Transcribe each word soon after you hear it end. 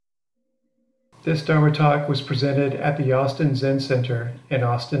This Dharma talk was presented at the Austin Zen Center in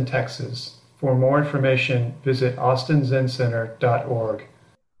Austin, Texas. For more information, visit austinzencenter.org.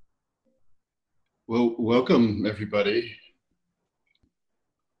 Well, welcome everybody.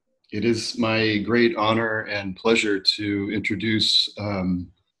 It is my great honor and pleasure to introduce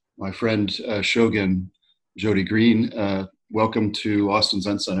my friend Shogun Jody Green. Welcome to Austin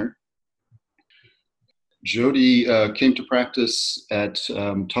Zen Center. Jody came to practice at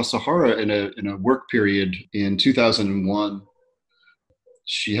Tassajara in a work period in 2001.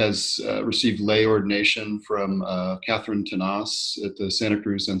 She has received lay ordination from Catherine Tanas at the Santa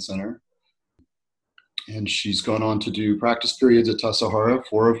Cruz Zen Center. And she's gone on to do practice periods at Tassajara,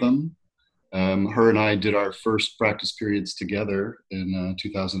 4 of them. Her and I did our first practice periods together in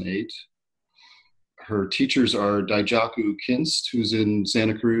 2008. Her teachers are Daijaku Kinst, who's in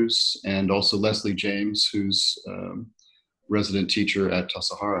Santa Cruz, and also Leslie James, who's resident teacher at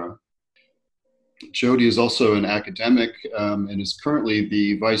Tassajara. Jody is also an academic and is currently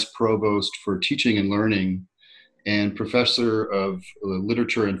the vice provost for teaching and learning and professor of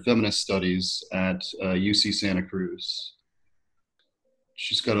literature and feminist studies at UC Santa Cruz.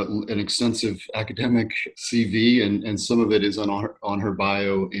 She's got an extensive academic CV, and some of it is on her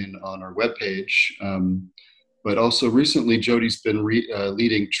bio on our webpage. But also recently, Jody's been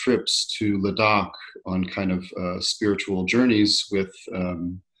leading trips to Ladakh on kind of spiritual journeys with,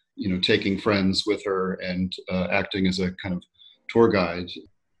 taking friends with her and acting as a kind of tour guide.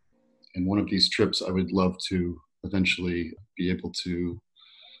 And one of these trips I would love to eventually be able to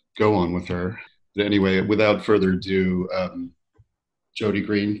go on with her. But anyway, without further ado, Jody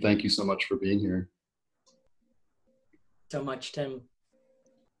Green, thank you so much for being here. So much, Tim.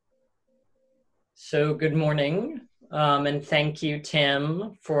 So good morning, and thank you,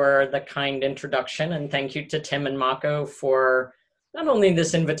 Tim, for the kind introduction, and thank you to Tim and Mako for not only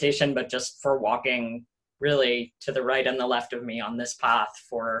this invitation, but just for walking really to the right and the left of me on this path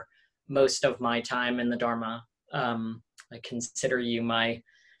for most of my time in the Dharma. I consider you my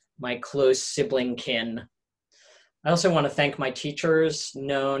close sibling kin. I also want to thank my teachers,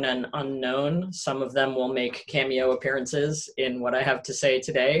 known and unknown. Some of them will make cameo appearances in what I have to say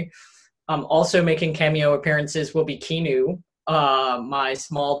today. Also making cameo appearances will be Kinu, my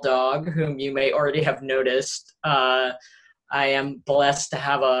small dog, whom you may already have noticed. I am blessed to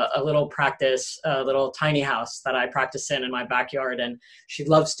have a little practice, a little tiny house that I practice in my backyard, and she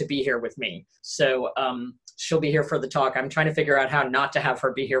loves to be here with me. So she'll be here for the talk. I'm trying to figure out how not to have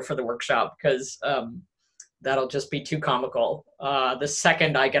her be here for the workshop, because that'll just be too comical. The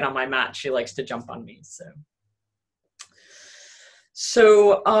second I get on my mat, she likes to jump on me.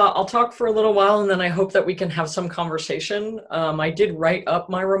 So I'll talk for a little while, and then I hope that we can have some conversation. I did write up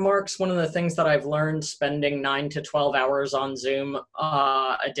my remarks. One of the things that I've learned spending 9 to 12 hours on Zoom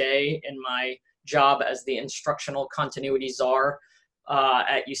a day in my job as the instructional continuity czar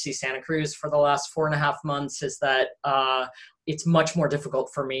at UC Santa Cruz for the last 4.5 months is that it's much more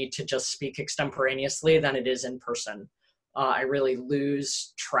difficult for me to just speak extemporaneously than it is in person. I really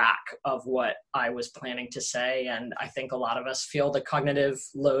lose track of what I was planning to say, and I think a lot of us feel the cognitive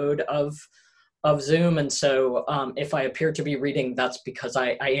load of Zoom, and so if I appear to be reading, that's because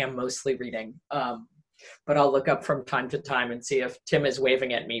I am mostly reading. But I'll look up from time to time and see if Tim is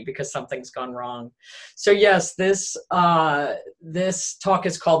waving at me because something's gone wrong. So yes, this talk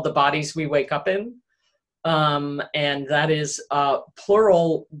is called The Bodies We Wake Up In. And that is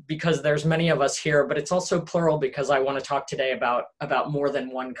plural because there's many of us here, but it's also plural because I want to talk today about more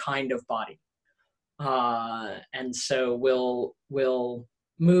than one kind of body. And so we'll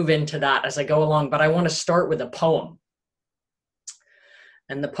move into that as I go along, but I want to start with a poem.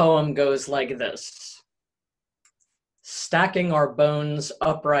 And the poem goes like this. Stacking our bones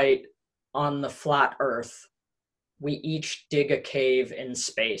upright on the flat earth, we each dig a cave in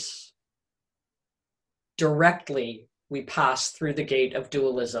space. Directly, we pass through the gate of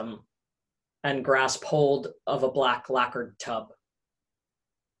dualism and grasp hold of a black lacquered tub.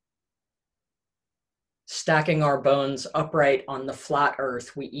 Stacking our bones upright on the flat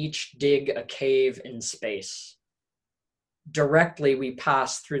earth, we each dig a cave in space. Directly, we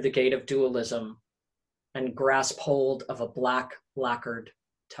pass through the gate of dualism and grasp hold of a black lacquered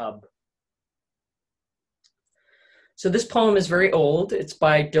tub. So this poem is very old. It's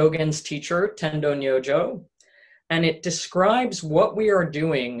by Dogen's teacher, Tendo Nyojo, and it describes what we are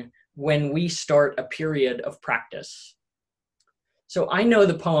doing when we start a period of practice. So I know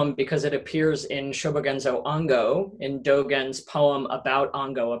the poem because it appears in Shobogenzo Ango, in Dogen's poem about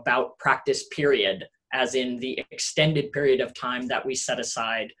Ango, about practice period, as in the extended period of time that we set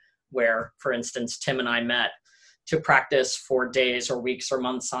aside where, for instance, Tim and I met to practice for days or weeks or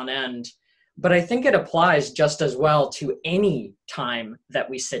months on end. But I think it applies just as well to any time that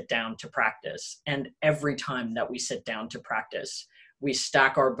we sit down to practice. And every time that we sit down to practice, we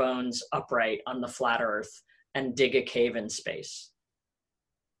stack our bones upright on the flat earth and dig a cave in space.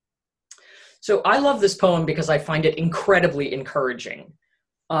 So I love this poem because I find it incredibly encouraging.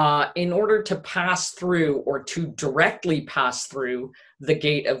 In order to pass through, or to directly pass through, the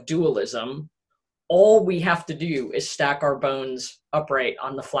gate of dualism, all we have to do is stack our bones upright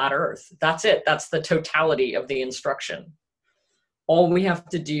on the flat earth. That's it. That's the totality of the instruction. All we have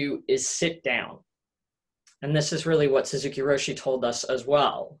to do is sit down. And this is really what Suzuki Roshi told us as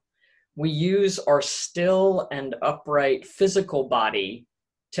well. We use our still and upright physical body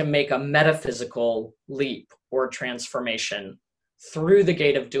to make a metaphysical leap or transformation through the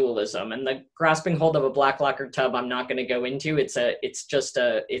gate of dualism. And the grasping hold of a black lacquered tub, I'm not going to go into. It's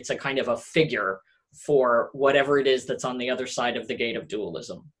a kind of a figure for whatever it is that's on the other side of the gate of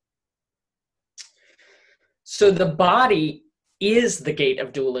dualism. So the body is the gate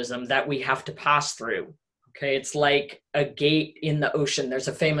of dualism that we have to pass through. Okay, it's like a gate in the ocean. There's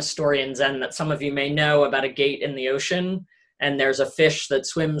a famous story in Zen that some of you may know about a gate in the ocean, and there's a fish that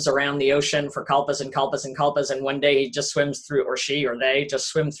swims around the ocean for kalpas and kalpas and kalpas, and one day he just swims through, or she or they just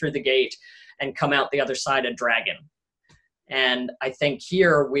swim through the gate and come out the other side a dragon. And I think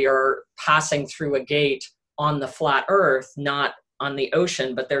here we are passing through a gate on the flat earth, not on the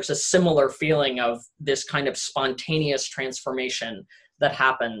ocean, but there's a similar feeling of this kind of spontaneous transformation that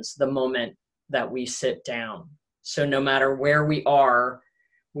happens the moment that we sit down. So no matter where we are,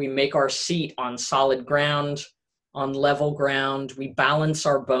 we make our seat on solid ground, on level ground. We balance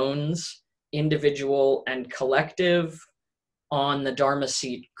our bones, individual and collective, on the Dharma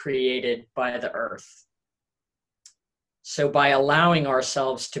seat created by the earth. So by allowing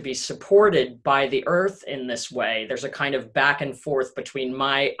ourselves to be supported by the earth in this way, there's a kind of back and forth between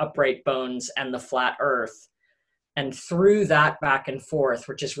my upright bones and the flat earth. And through that back and forth,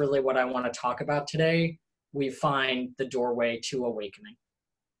 which is really what I want to talk about today, we find the doorway to awakening.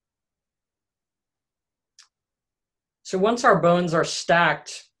 So once our bones are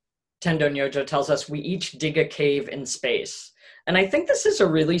stacked, Tendo Nyojo tells us, we each dig a cave in space. And I think this is a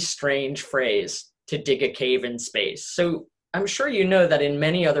really strange phrase, to dig a cave in space. So I'm sure you know that in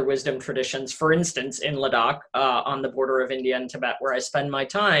many other wisdom traditions, for instance, in Ladakh, on the border of India and Tibet, where I spend my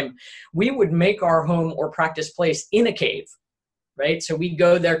time, we would make our home or practice place in a cave, right? So we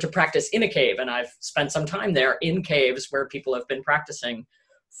go there to practice in a cave. And I've spent some time there in caves where people have been practicing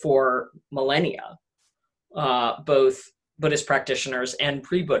for millennia, both Buddhist practitioners and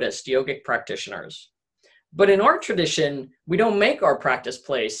pre-Buddhist yogic practitioners. But in our tradition, we don't make our practice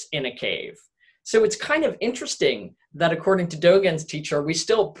place in a cave. So it's kind of interesting that according to Dogen's teacher, we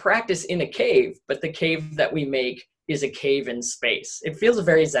still practice in a cave, but the cave that we make is a cave in space. It feels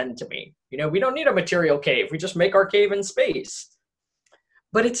very Zen to me. You know, we don't need a material cave. We just make our cave in space.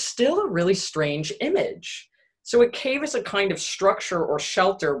 But it's still a really strange image. So a cave is a kind of structure or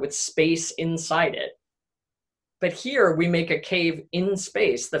shelter with space inside it. But here we make a cave in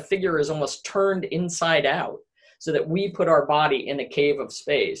space. The figure is almost turned inside out so that we put our body in a cave of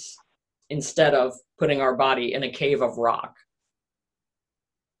space, instead of putting our body in a cave of rock.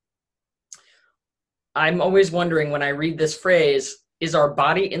 I'm always wondering when I read this phrase, is our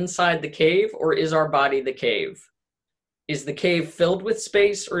body inside the cave or is our body the cave? Is the cave filled with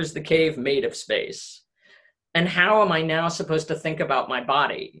space or is the cave made of space? And how am I now supposed to think about my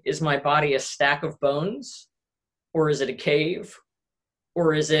body? Is my body a stack of bones? Or is it a cave?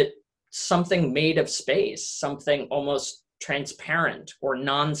 Or is it something made of space, something almost transparent or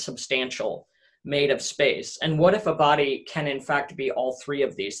non-substantial, made of space? And what if a body can in fact be all three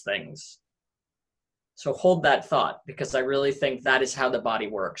of these things? So hold that thought, because I really think that is how the body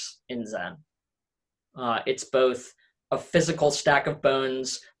works in Zen. It's both a physical stack of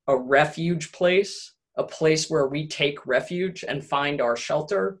bones, a refuge place, a place where we take refuge and find our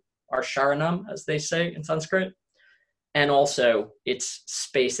shelter, our sharanam, as they say in Sanskrit, and also it's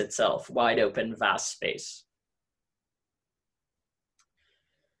space itself, wide open, vast space.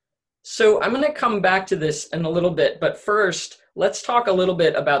 So I'm going to come back to this in a little bit, but first, let's talk a little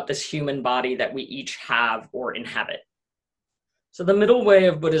bit about this human body that we each have or inhabit. So the middle way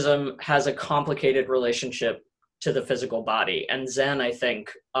of Buddhism has a complicated relationship to the physical body, and Zen, I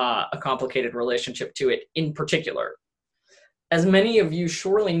think, a complicated relationship to it in particular. As many of you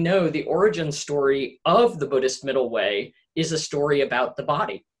surely know, the origin story of the Buddhist middle way is a story about the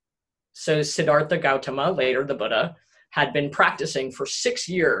body. So Siddhartha Gautama, later the Buddha, had been practicing for 6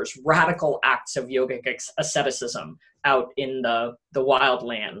 years radical acts of yogic asceticism out in the wild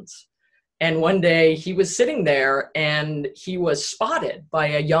lands. And one day he was sitting there and he was spotted by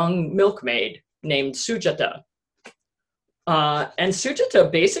a young milkmaid named Sujata. And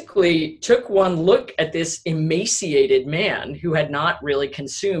Sujata basically took one look at this emaciated man who had not really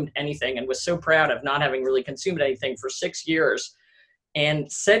consumed anything and was so proud of not having really consumed anything for 6 years,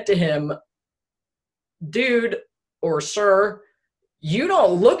 and said to him, "Dude, or sir, you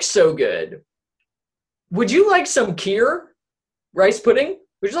don't look so good. Would you like some kheer? Rice pudding?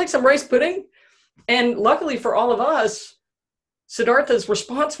 Would you like some rice pudding?" And luckily for all of us, Siddhartha's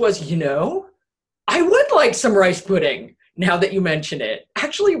response was, I would like some rice pudding now that you mention it.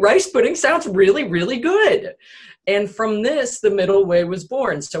 Actually, rice pudding sounds really, really good. And from this, the middle way was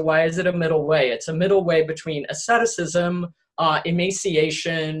born. So why is it a middle way? It's a middle way between asceticism,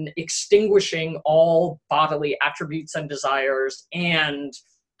 emaciation, extinguishing all bodily attributes and desires, and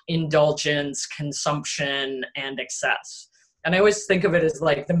indulgence, consumption, and excess. And I always think of it as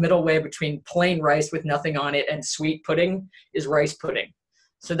like the middle way between plain rice with nothing on it and sweet pudding is rice pudding.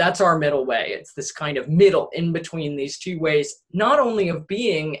 So that's our middle way. It's this kind of middle in between these two ways, not only of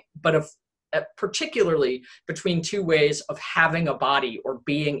being, but of particularly between two ways of having a body or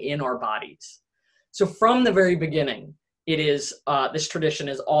being in our bodies. So from the very beginning, it is this tradition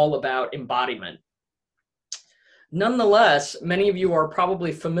is all about embodiment. Nonetheless, many of you are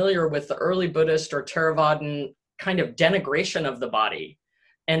probably familiar with the early Buddhist or Theravadan kind of denigration of the body.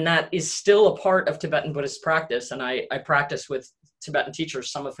 And that is still a part of Tibetan Buddhist practice. And I practice with Tibetan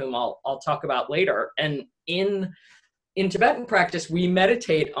teachers, some of whom I'll talk about later. And in Tibetan practice, we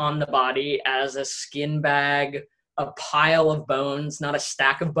meditate on the body as a skin bag, a pile of bones, not a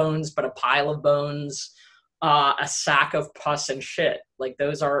stack of bones, but a pile of bones, a sack of pus and shit. Like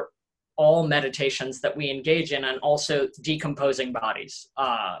those are all meditations that we engage in, and also decomposing bodies.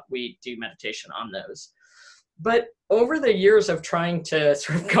 We do meditation on those. But over the years of trying to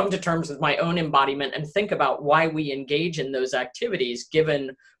sort of come to terms with my own embodiment and think about why we engage in those activities,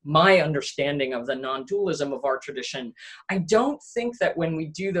 given my understanding of the non-dualism of our tradition, I don't think that when we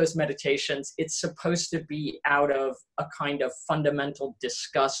do those meditations, it's supposed to be out of a kind of fundamental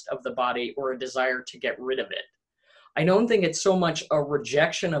disgust of the body or a desire to get rid of it. I don't think it's so much a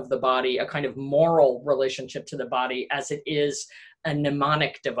rejection of the body, a kind of moral relationship to the body, as it is a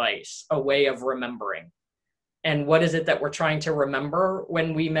mnemonic device, a way of remembering. And what is it that we're trying to remember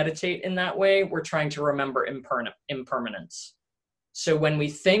when we meditate in that way? We're trying to remember impermanence. So when we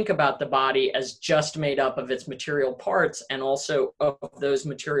think about the body as just made up of its material parts, and also of those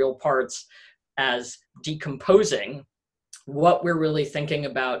material parts as decomposing, what we're really thinking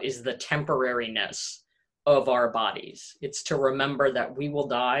about is the temporariness of our bodies. It's to remember that we will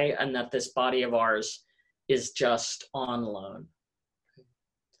die and that this body of ours is just on loan.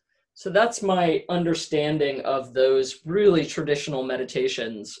 So that's my understanding of those really traditional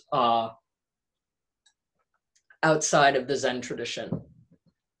meditations outside of the Zen tradition.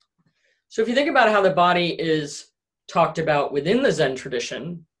 So if you think about how the body is talked about within the Zen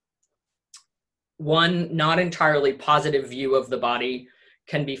tradition, one not entirely positive view of the body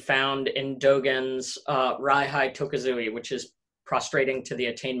can be found in Dogen's Raihai Tokuzui, which is prostrating to the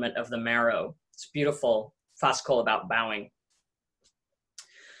attainment of the marrow. It's a beautiful fascicle about bowing.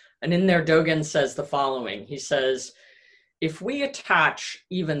 And in there, Dogen says the following. He says, if we attach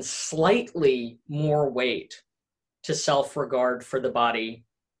even slightly more weight to self-regard for the body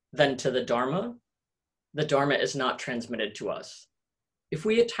than to the Dharma is not transmitted to us. If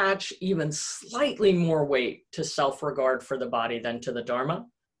we attach even slightly more weight to self-regard for the body than to the Dharma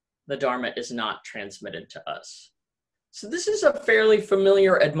is not transmitted to us. So this is a fairly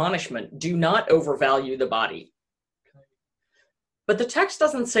familiar admonishment. Do not overvalue the body. But the text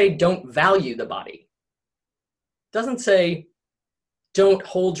doesn't say don't value the body. It doesn't say don't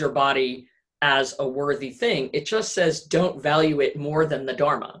hold your body as a worthy thing. It just says don't value it more than the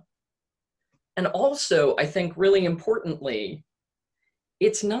Dharma. And also, I think really importantly,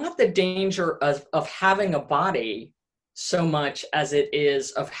 it's not the danger of having a body so much as it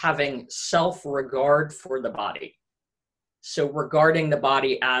is of having self-regard for the body. So regarding the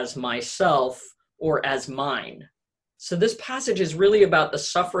body as myself or as mine. So this passage is really about the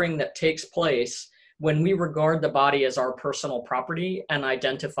suffering that takes place when we regard the body as our personal property and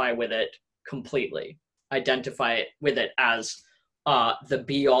identify with it completely. Identify with it as the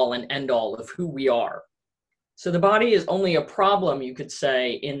be-all and end-all of who we are. So the body is only a problem, you could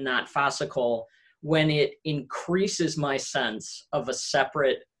say, in that fascicle when it increases my sense of a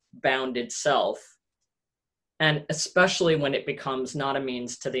separate, bounded self, and especially when it becomes not a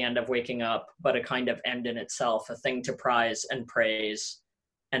means to the end of waking up, but a kind of end in itself, a thing to prize and praise,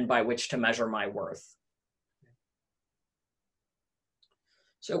 and by which to measure my worth.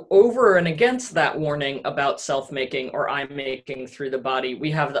 So over and against that warning about self-making or I-making through the body, we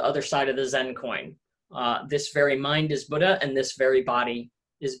have the other side of the Zen coin. This very mind is Buddha, and this very body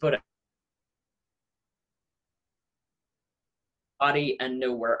is Buddha. Body and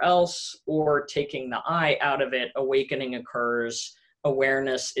nowhere else, or taking the I out of it, awakening occurs,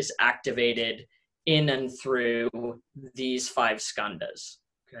 awareness is activated in and through these 5 skandhas.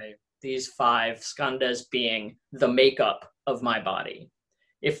 Okay, these 5 skandhas being the makeup of my body.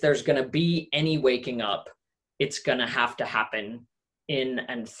 If there's going to be any waking up, it's going to have to happen in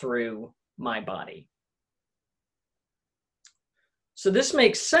and through my body. So this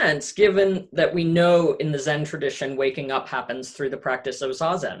makes sense given that we know in the Zen tradition, waking up happens through the practice of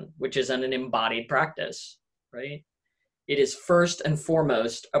Zazen, which is an embodied practice, right? It is first and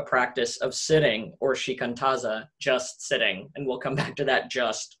foremost a practice of sitting, or shikantaza, just sitting. And we'll come back to that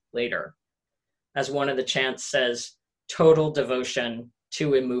just later. As one of the chants says, total devotion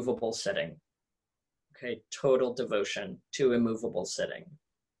to immovable sitting. Okay, total devotion to immovable sitting.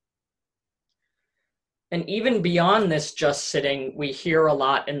 And even beyond this just sitting, we hear a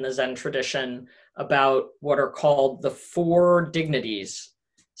lot in the Zen tradition about what are called the 4 dignities: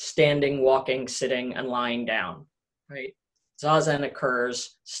 standing, walking, sitting, and lying down, right? Zazen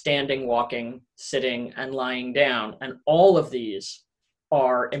occurs standing, walking, sitting, and lying down. And all of these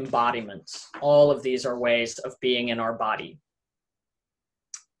are embodiments. All of these are ways of being in our body.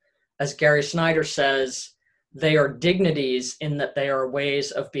 As Gary Snyder says, they are dignities in that they are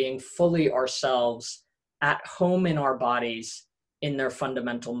ways of being fully ourselves, at home in our bodies in their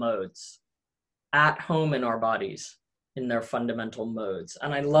fundamental modes. At home in our bodies in their fundamental modes.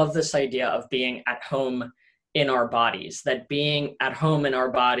 And I love this idea of being at home in our bodies, that being at home in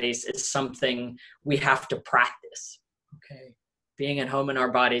our bodies is something we have to practice, okay? Being at home in our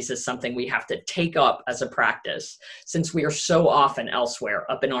bodies is something we have to take up as a practice, since we are so often elsewhere,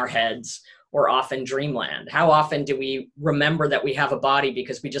 up in our heads or off in dreamland. How often do we remember that we have a body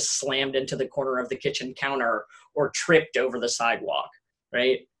because we just slammed into the corner of the kitchen counter or tripped over the sidewalk,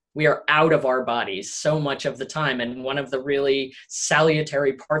 right? We are out of our bodies so much of the time. And one of the really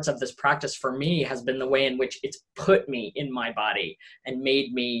salutary parts of this practice for me has been the way in which it's put me in my body and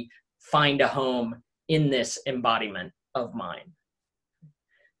made me find a home in this embodiment of mine.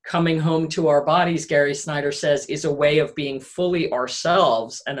 Coming home to our bodies, Gary Snyder says, is a way of being fully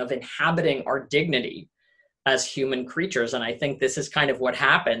ourselves and of inhabiting our dignity as human creatures. And I think this is kind of what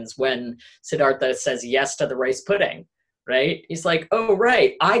happens when Siddhartha says yes to the rice pudding, right? He's like, oh,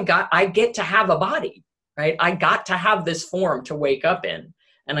 right, I get to have a body, right? I got to have this form to wake up in,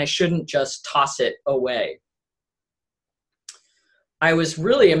 and I shouldn't just toss it away. I was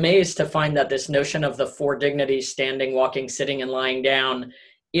really amazed to find that this notion of the 4 dignities, standing, walking, sitting, and lying down,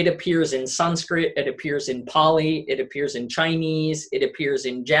 it appears in Sanskrit, it appears in Pali, it appears in Chinese, it appears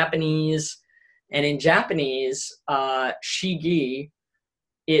in Japanese. And in Japanese, shigi,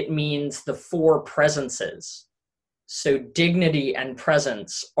 it means the 4 presences. So dignity and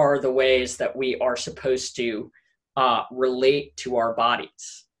presence are the ways that we are supposed to relate to our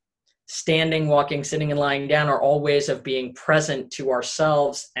bodies. Standing, walking, sitting, and lying down are all ways of being present to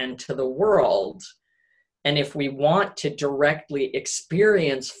ourselves and to the world. And if we want to directly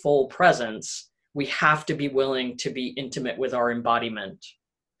experience full presence, we have to be willing to be intimate with our embodiment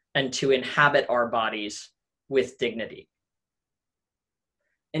and to inhabit our bodies with dignity.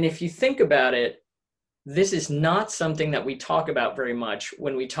 And if you think about it, this is not something that we talk about very much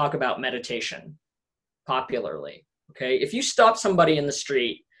when we talk about meditation popularly, okay? If you stop somebody in the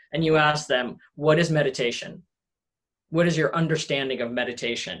street and you ask them, what is meditation? What is your understanding of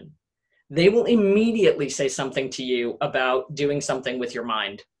meditation? They will immediately say something to you about doing something with your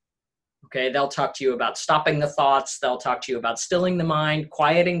mind. Okay, they'll talk to you about stopping the thoughts. They'll talk to you about stilling the mind,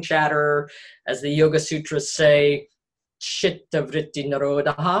 quieting chatter. As the Yoga Sutras say, chitta vritti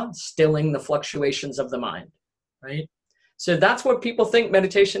nirodha, stilling the fluctuations of the mind, right? So that's what people think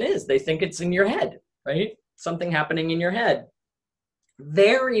meditation is. They think it's in your head, right? Something happening in your head.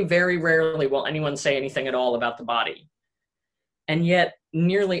 Very, very rarely will anyone say anything at all about the body. And yet,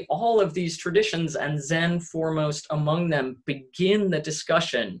 nearly all of these traditions, and Zen foremost among them, begin the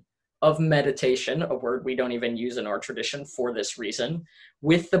discussion of meditation, a word we don't even use in our tradition for this reason,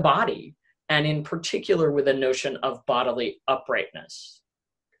 with the body, and in particular with a notion of bodily uprightness.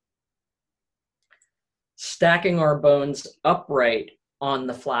 Stacking our bones upright on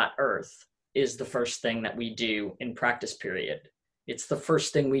the flat earth is the first thing that we do in practice period. It's the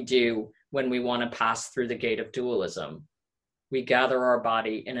first thing we do when we want to pass through the gate of dualism. We gather our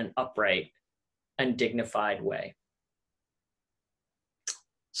body in an upright and dignified way.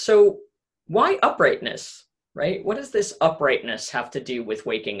 So why uprightness? right? What does this uprightness have to do with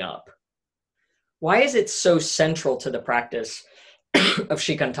waking up? Why is it so central to the practice of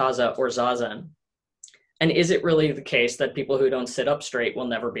shikantaza or zazen? And is it really the case that people who don't sit up straight will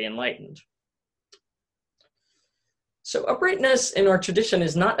never be enlightened? So uprightness in our tradition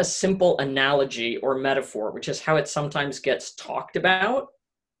is not a simple analogy or metaphor, which is how it sometimes gets talked about.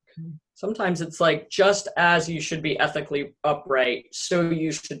 Sometimes it's like, just as you should be ethically upright, so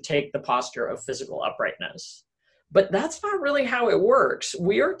you should take the posture of physical uprightness. But that's not really how it works.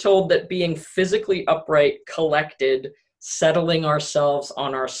 We are told that being physically upright, collected, settling ourselves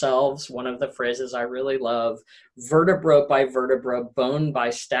on ourselves, one of the phrases I really love, vertebra by vertebra, bone by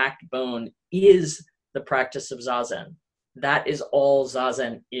stacked bone, is the practice of zazen. That is all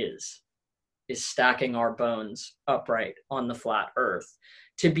zazen is stacking our bones upright on the flat earth.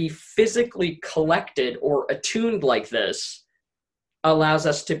 To be physically collected or attuned like this allows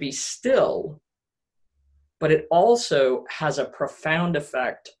us to be still, but it also has a profound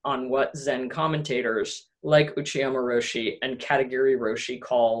effect on what Zen commentators like Uchiyama Roshi and Katagiri Roshi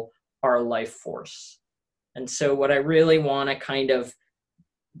call our life force. And so what I really want to kind of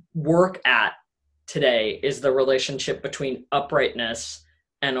work at today is the relationship between uprightness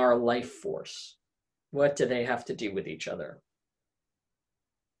and our life force. What do they have to do with each other?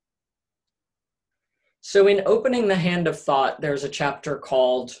 So in Opening the Hand of Thought, there's a chapter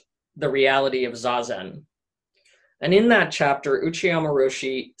called The Reality of Zazen. And in that chapter, Uchiyama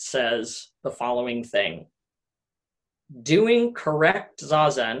Roshi says the following thing: doing correct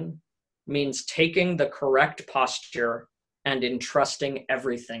zazen means taking the correct posture and entrusting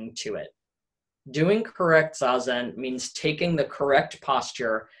everything to it. Doing correct zazen means taking the correct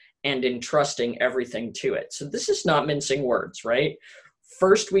posture and entrusting everything to it. So this is not mincing words, right?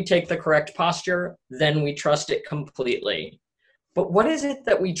 First, we take the correct posture, then we trust it completely. But what is it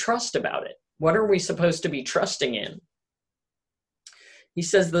that we trust about it? What are we supposed to be trusting in? He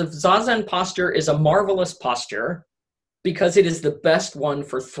says the zazen posture is a marvelous posture because it is the best one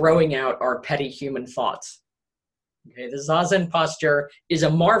for throwing out our petty human thoughts. Okay, the zazen posture is a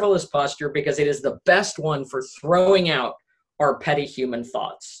marvelous posture because it is the best one for throwing out our petty human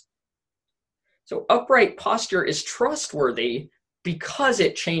thoughts. So upright posture is trustworthy because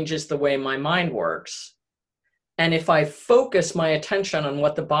it changes the way my mind works. And if I focus my attention on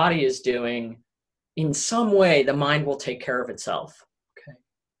what the body is doing, in some way, the mind will take care of itself. Okay.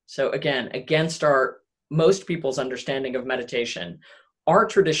 So again, against most people's understanding of meditation, our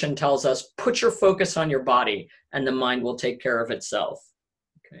tradition tells us, put your focus on your body and the mind will take care of itself.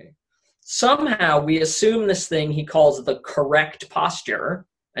 Okay. Somehow we assume this thing he calls the correct posture,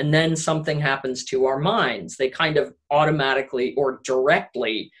 and then something happens to our minds. They kind of automatically or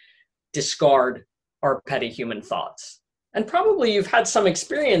directly discard our petty human thoughts. And probably you've had some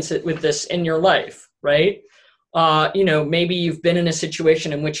experience with this in your life, right? Maybe you've been in a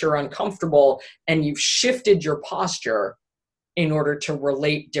situation in which you're uncomfortable and you've shifted your posture in order to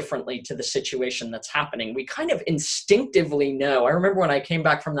relate differently to the situation that's happening. We kind of instinctively know. I remember when I came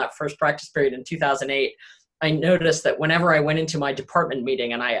back from that first practice period in 2008, I noticed that whenever I went into my department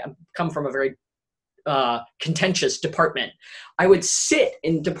meeting, and I come from a very contentious department, I would sit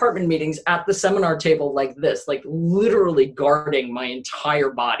in department meetings at the seminar table like this, like literally guarding my entire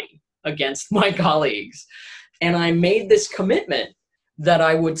body against my colleagues. And I made this commitment that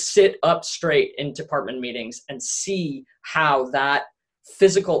I would sit up straight in department meetings and see how that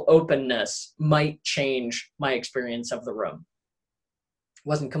physical openness might change my experience of the room.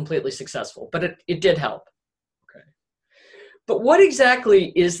 Wasn't completely successful, but it did help. Okay. But what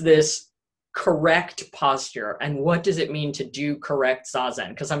exactly is this correct posture, and what does it mean to do correct zazen?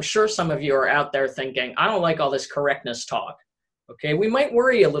 Because I'm sure some of you are out there thinking, I don't like all this correctness talk. Okay, we might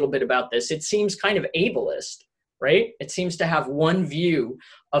worry a little bit about this. It seems kind of ableist, right? It seems to have one view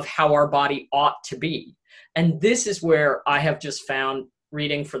of how our body ought to be. And this is where I have just found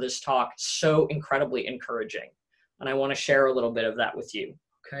reading for this talk so incredibly encouraging. And I want to share a little bit of that with you,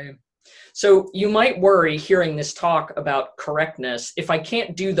 okay? So you might worry hearing this talk about correctness. If I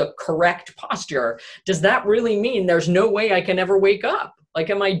can't do the correct posture, does that really mean there's no way I can ever wake up? Like,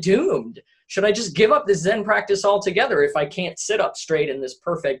 am I doomed? Should I just give up this Zen practice altogether if I can't sit up straight in this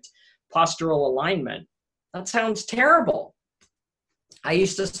perfect postural alignment? That sounds terrible. I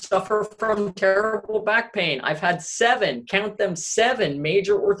used to suffer from terrible back pain. I've had 7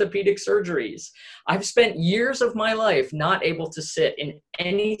 major orthopedic surgeries. I've spent years of my life not able to sit in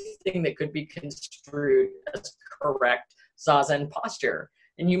anything that could be construed as correct zazen posture.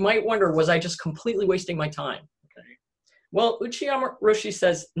 And you might wonder, was I just completely wasting my time? Okay. Well, Uchiyama Roshi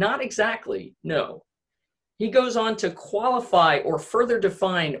says, not exactly, no. he goes on to qualify or further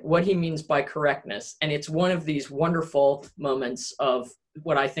define what he means by correctness. And it's one of these wonderful moments of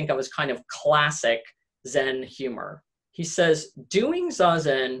what I think of as kind of classic Zen humor. He says, doing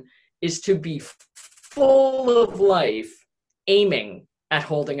Zazen is to be full of life, aiming at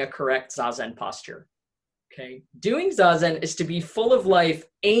holding a correct Zazen posture. Okay, doing Zazen is to be full of life,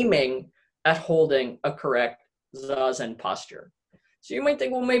 aiming at holding a correct Zazen posture. So you might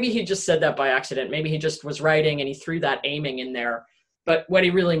think, well, maybe he just said that by accident. Maybe he just was writing and he threw that aiming in there. But what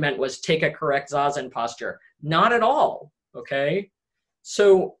he really meant was take a correct Zazen posture. Not at all, okay?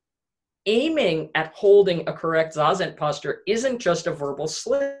 So aiming at holding a correct Zazen posture isn't just a verbal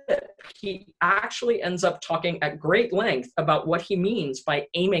slip. He actually ends up talking at great length about what he means by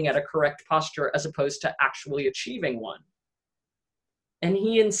aiming at a correct posture as opposed to actually achieving one. And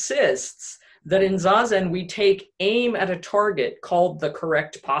he insists that in Zazen, we take aim at a target called the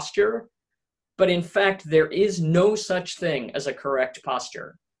correct posture, but in fact, there is no such thing as a correct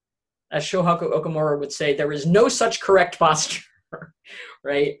posture. As Shohaku Okamura would say, there is no such correct posture,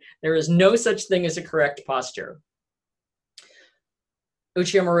 right? There is no such thing as a correct posture.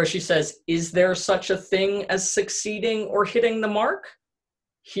 Uchiyama Roshi says, is there such a thing as succeeding or hitting the mark?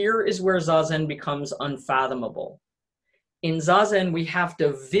 Here is where Zazen becomes unfathomable. In Zazen, we have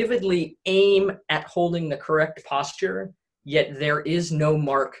to vividly aim at holding the correct posture, yet there is no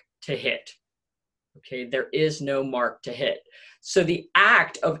mark to hit. Okay, there is no mark to hit. So the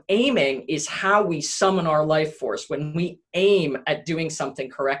act of aiming is how we summon our life force. When we aim at doing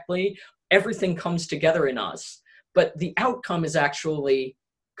something correctly, everything comes together in us. But the outcome is actually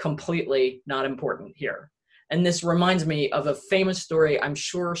completely not important here. And this reminds me of a famous story I'm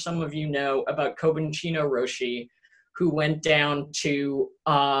sure some of you know about Kobun Chino Roshi, who went down to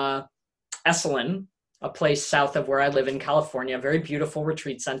Esalen, a place south of where I live in California, a very beautiful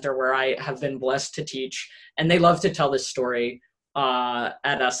retreat center where I have been blessed to teach. And they love to tell this story at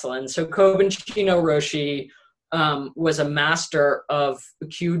Esalen. So Kobun Chino Roshi was a master of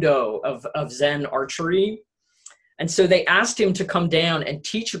Kyudo, of Zen archery. And so they asked him to come down and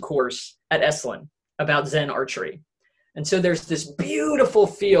teach a course at Esalen about Zen archery. And so there's this beautiful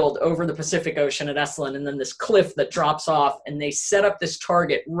field over the Pacific Ocean at Esalen, and then this cliff that drops off, and they set up this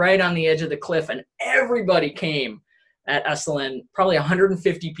target right on the edge of the cliff, and everybody came at Esalen, probably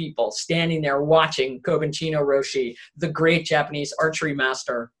 150 people standing there watching Kobun Chino Roshi, the great Japanese archery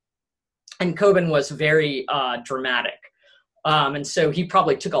master. And Kobun was very dramatic. And so he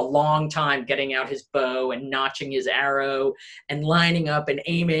probably took a long time getting out his bow and notching his arrow and lining up and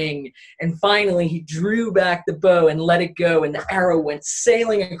aiming. And finally, he drew back the bow and let it go. And the arrow went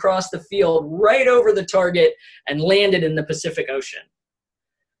sailing across the field right over the target and landed in the Pacific Ocean.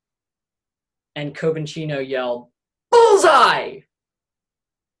 And Kobun Chino yelled, "Bullseye!"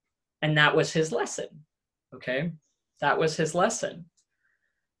 And that was his lesson. Okay? That was his lesson.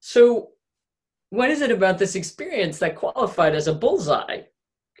 So what is it about this experience that qualified as a bullseye?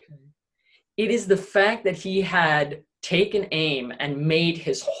 It is the fact that he had taken aim and made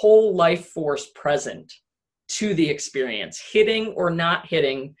his whole life force present to the experience. Hitting or not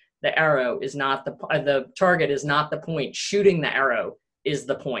hitting the arrow is not the target is not the point. Shooting the arrow is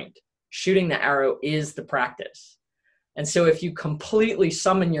the point. Shooting the arrow is the practice. And so if you completely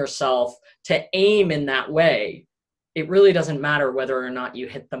summon yourself to aim in that way, it really doesn't matter whether or not you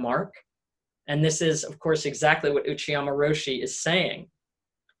hit the mark. And this is, of course, exactly what Uchiyama Roshi is saying.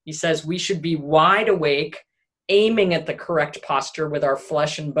 He says we should be wide awake, aiming at the correct posture with our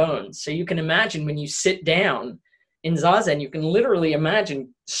flesh and bones. So you can imagine when you sit down in Zazen, you can literally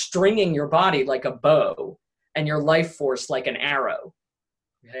imagine stringing your body like a bow and your life force like an arrow.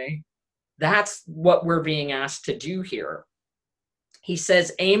 Okay? That's what we're being asked to do here. He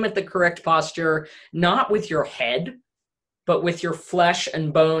says aim at the correct posture, not with your head, but with your flesh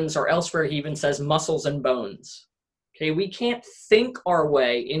and bones, or elsewhere he even says muscles and bones. Okay, we can't think our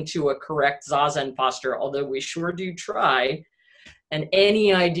way into a correct Zazen posture, although we sure do try. And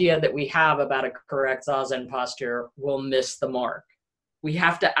any idea that we have about a correct Zazen posture will miss the mark. We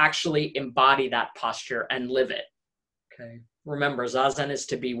have to actually embody that posture and live it. Okay, remember, Zazen is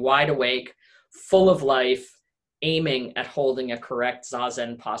to be wide awake, full of life, aiming at holding a correct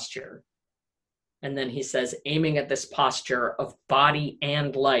Zazen posture. And then he says, aiming at this posture of body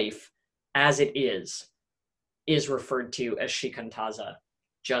and life as it is referred to as shikantaza,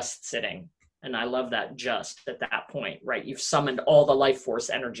 just sitting. And I love that just at that point, right? You've summoned all the life force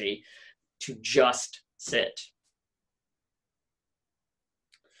energy to just sit.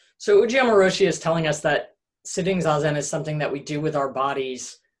 So Uchiyama Roshi is telling us that sitting Zazen is something that we do with our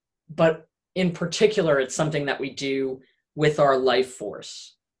bodies, but in particular, it's something that we do with our life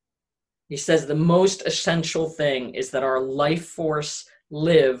force. He says the most essential thing is that our life force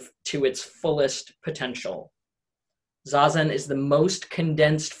live to its fullest potential. Zazen is the most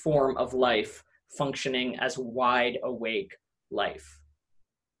condensed form of life functioning as wide awake life.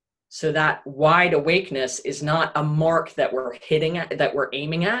 So that wide awakeness is not a mark that we're hitting at, that we're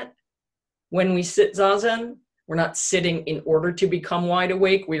aiming at. When we sit Zazen, we're not sitting in order to become wide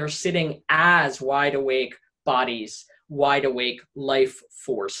awake. We are sitting as wide awake bodies, wide awake life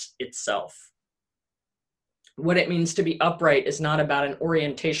force itself. What it means to be upright is not about an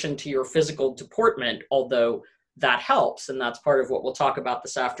orientation to your physical deportment, although that helps, and that's part of what we'll talk about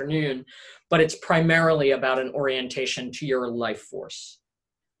this afternoon, but it's primarily about an orientation to your life force.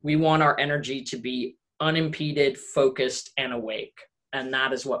 We want our energy to be unimpeded, focused, and awake, and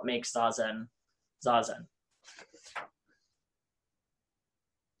that is what makes Zazen Zazen.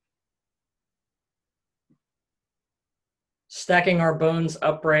 Stacking our bones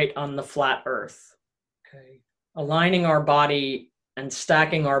upright on the flat earth. Okay. Aligning our body and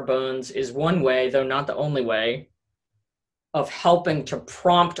stacking our bones is one way, though not the only way, of helping to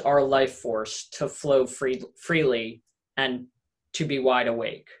prompt our life force to flow freely and to be wide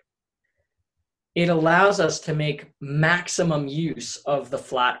awake. It allows us to make maximum use of the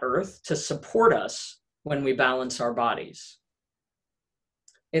flat earth to support us when we balance our bodies.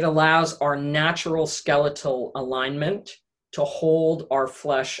 It allows our natural skeletal alignment to hold our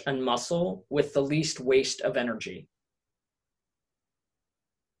flesh and muscle with the least waste of energy.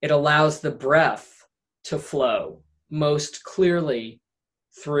 It allows the breath to flow most clearly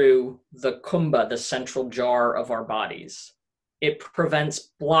through the kumbha, the central jar of our bodies. It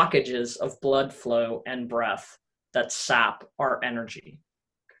prevents blockages of blood flow and breath that sap our energy.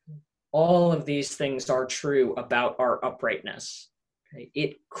 All of these things are true about our uprightness.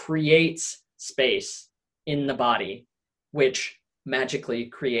 It creates space in the body, which magically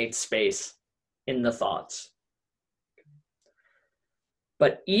creates space in the thoughts.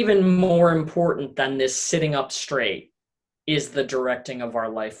 But even more important than this sitting up straight is the directing of our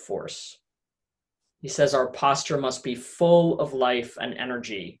life force. He says our posture must be full of life and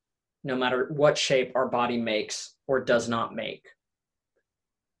energy, no matter what shape our body makes or does not make.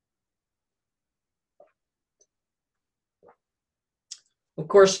 Of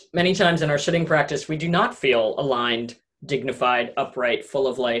course, many times in our sitting practice, we do not feel aligned, dignified, upright, full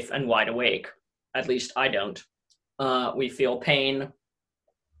of life, and wide awake. At least I don't. We feel pain,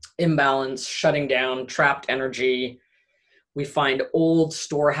 imbalance, shutting down, trapped energy. We find old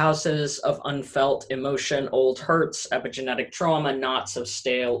storehouses of unfelt emotion, old hurts, epigenetic trauma, knots of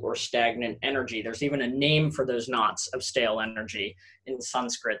stale or stagnant energy. There's even a name for those knots of stale energy. In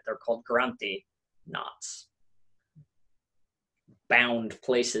Sanskrit, they're called granthi knots. Bound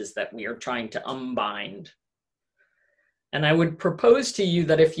places that we are trying to unbind. And I would propose to you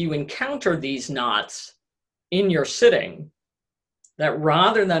that if you encounter these knots in your sitting, that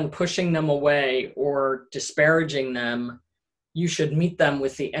rather than pushing them away or disparaging them, you should meet them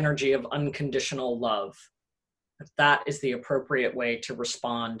with the energy of unconditional love. That is the appropriate way to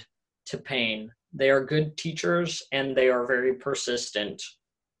respond to pain. They are good teachers and they are very persistent,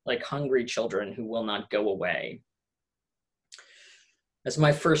 like hungry children who will not go away. As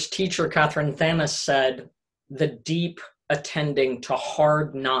my first teacher, Catherine Thanas, said, the deep attending to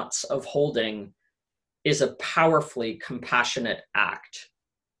hard knots of holding is a powerfully compassionate act,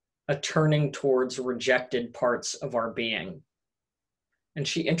 a turning towards rejected parts of our being. And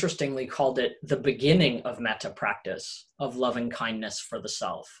she interestingly called it the beginning of metta practice, of loving kindness for the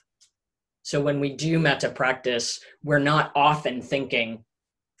self. So when we do metta practice, we're not often thinking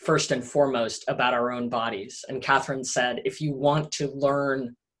first and foremost about our own bodies. And Catherine said, if you want to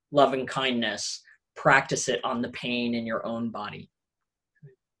learn loving kindness, practice it on the pain in your own body.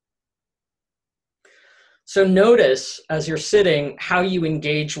 So notice as you're sitting how you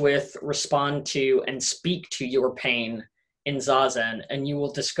engage with, respond to, and speak to your pain in Zazen, and you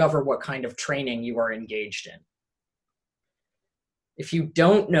will discover what kind of training you are engaged in. If you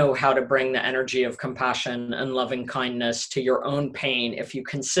don't know how to bring the energy of compassion and loving kindness to your own pain, if you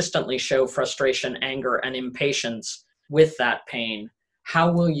consistently show frustration, anger, and impatience with that pain,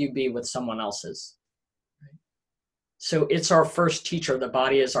 how will you be with someone else's? So it's our first teacher. The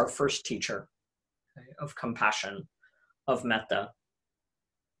body is our first teacher of compassion, of metta.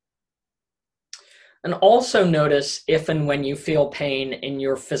 And also notice if and when you feel pain in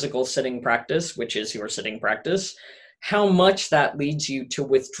your physical sitting practice, which is your sitting practice, how much that leads you to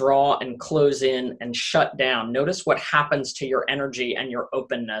withdraw and close in and shut down. Notice what happens to your energy and your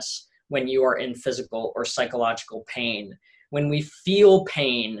openness when you are in physical or psychological pain. When we feel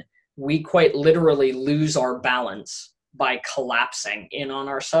pain, we quite literally lose our balance. by collapsing in on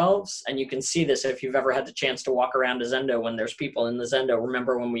ourselves. And you can see this if you've ever had the chance to walk around a Zendo when there's people in the Zendo.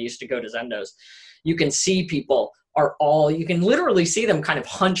 Remember when we used to go to Zendos? You can see people you can literally see them kind of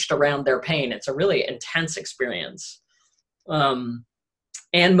hunched around their pain. It's a really intense experience. And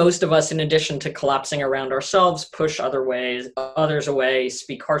most of us, in addition to collapsing around ourselves, push others away,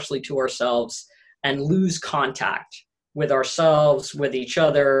 speak harshly to ourselves, and lose contact with ourselves, with each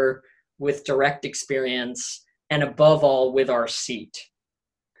other, with direct experience, and above all, with our seat.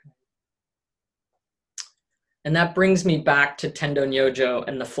 And that brings me back to Tendo Nyojo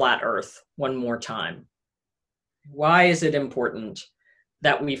and the flat earth one more time. Why is it important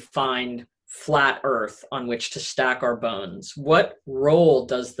that we find flat earth on which to stack our bones? What role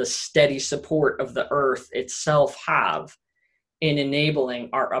does the steady support of the earth itself have in enabling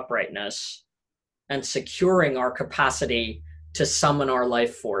our uprightness and securing our capacity to summon our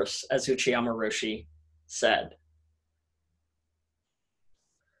life force, as Uchiyama Roshi said?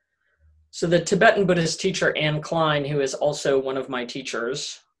 So the Tibetan Buddhist teacher Anne Klein, who is also one of my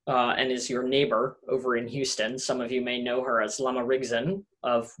teachers and is your neighbor over in Houston, some of you may know her as Lama Rigzin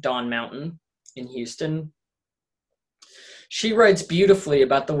of Dawn Mountain in Houston. She writes beautifully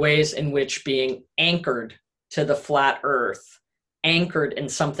about the ways in which being anchored to the flat earth, anchored in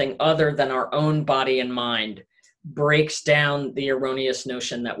something other than our own body and mind, breaks down the erroneous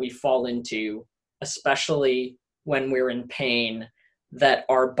notion that we fall into, especially when we're in pain, that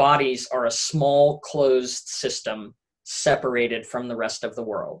our bodies are a small closed system separated from the rest of the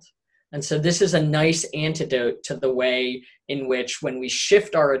world. And so this is a nice antidote to the way in which when we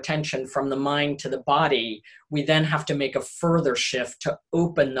shift our attention from the mind to the body, we then have to make a further shift to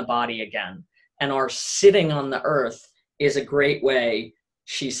open the body again. And our sitting on the earth is a great way,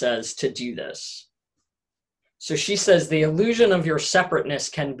 she says, to do this. So she says the illusion of your separateness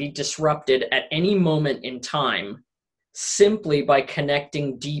can be disrupted at any moment in time simply by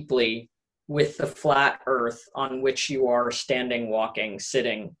connecting deeply with the flat earth on which you are standing, walking,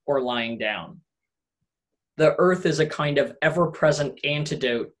 sitting, or lying down. The earth is a kind of ever-present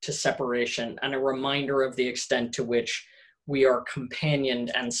antidote to separation and a reminder of the extent to which we are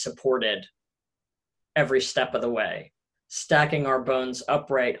companioned and supported every step of the way. Stacking our bones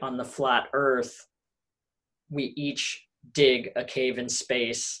upright on the flat earth, we each dig a cave in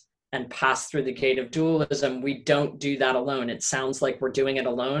space and pass through the gate of dualism. We don't do that alone. It sounds like we're doing it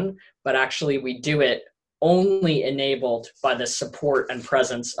alone, but actually we do it only enabled by the support and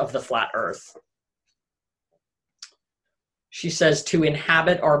presence of the flat earth. She says to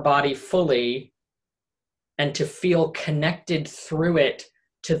inhabit our body fully and to feel connected through it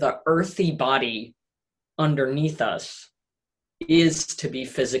to the earthy body underneath us is to be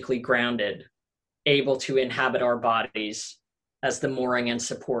physically grounded, able to inhabit our bodies as the mooring and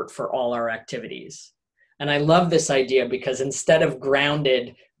support for all our activities. And I love this idea because instead of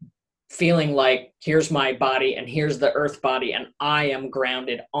grounded, feeling like here's my body and here's the earth body and I am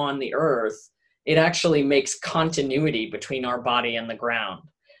grounded on the earth, it actually makes continuity between our body and the ground.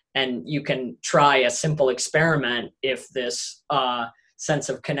 And you can try a simple experiment if this sense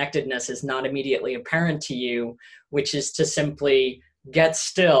of connectedness is not immediately apparent to you, which is to simply get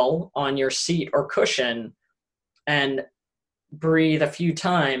still on your seat or cushion and breathe a few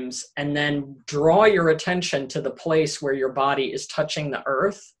times, and then draw your attention to the place where your body is touching the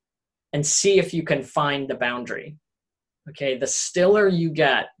earth and see if you can find the boundary. Okay, the stiller you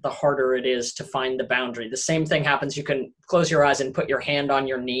get, the harder it is to find the boundary. The same thing happens. You can close your eyes and put your hand on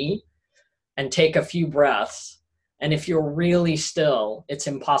your knee and take a few breaths. And if you're really still, it's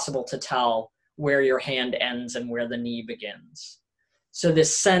impossible to tell where your hand ends and where the knee begins. So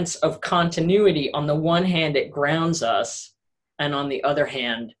this sense of continuity, on the one hand, it grounds us, and on the other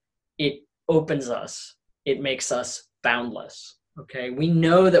hand, it opens us. It makes us boundless. Okay, we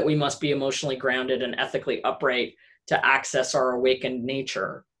know that we must be emotionally grounded and ethically upright to access our awakened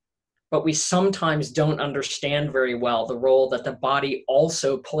nature, but we sometimes don't understand very well the role that the body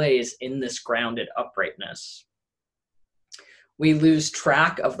also plays in this grounded uprightness. We lose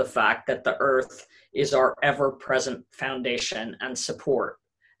track of the fact that the earth is our ever-present foundation and support,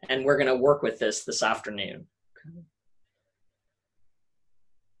 and we're going to work with this afternoon. Okay.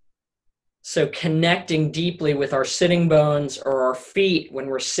 So connecting deeply with our sitting bones or our feet when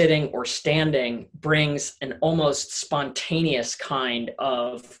we're sitting or standing brings an almost spontaneous kind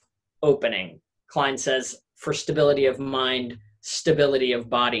of opening. Klein says, for stability of mind, stability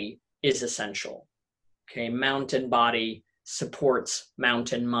of body is essential. Okay, mountain body supports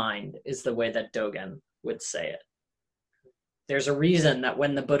mountain mind is the way that Dogen would say it. There's a reason that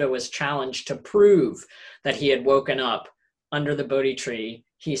when the Buddha was challenged to prove that he had woken up under the Bodhi tree,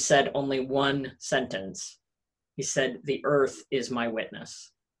 he said only one sentence. He said, the earth is my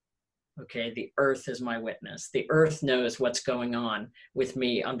witness. Okay, the earth is my witness. The earth knows what's going on with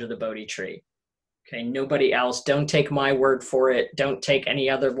me under the Bodhi tree. Okay, nobody else. Don't take my word for it. Don't take any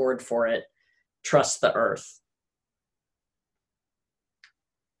other word for it. Trust the earth.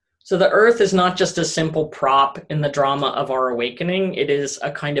 So the earth is not just a simple prop in the drama of our awakening. It is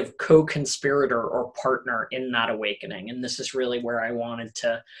a kind of co-conspirator or partner in that awakening. And this is really where I wanted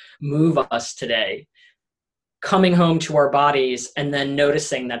to move us today. Coming home to our bodies and then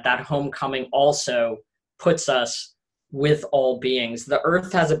noticing that that homecoming also puts us with all beings. The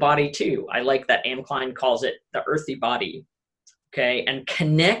earth has a body too. I like that Anne Klein calls it the earthy body. Okay, and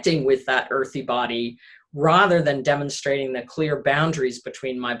connecting with that earthy body rather than demonstrating the clear boundaries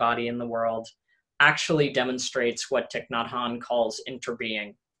between my body and the world actually demonstrates what Thich Nhat Hanh calls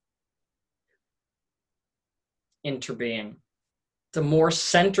interbeing. Interbeing. The more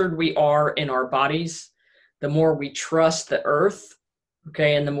centered we are in our bodies, the more we trust the earth,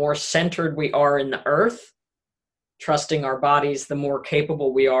 okay, and the more centered we are in the earth, trusting our bodies, the more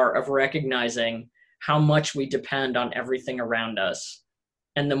capable we are of recognizing how much we depend on everything around us,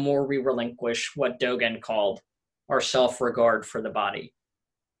 and the more we relinquish what Dogen called our self-regard for the body.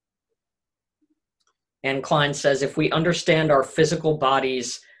 Anne Klein says, if we understand our physical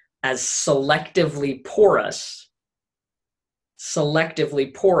bodies as selectively porous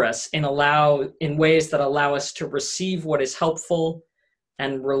in ways that allow us to receive what is helpful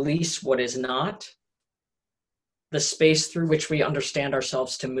and release what is not, the space through which we understand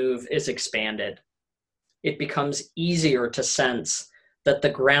ourselves to move is expanded. It becomes easier to sense that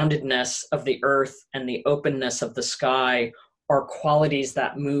the groundedness of the earth and the openness of the sky are qualities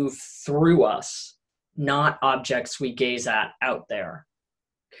that move through us, not objects we gaze at out there.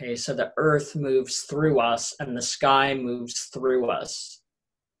 Okay, so the earth moves through us and the sky moves through us.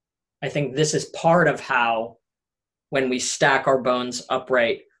 I think this is part of how, when we stack our bones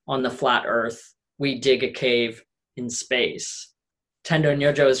upright on the flat earth, we dig a cave in space. Tendo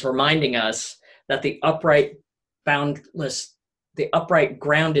Nyojo is reminding us that the upright,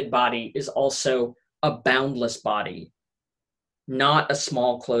 grounded body is also a boundless body, not a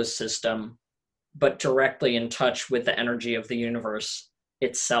small closed system, but directly in touch with the energy of the universe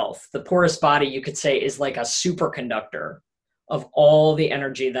itself. The porous body, you could say, is like a superconductor of all the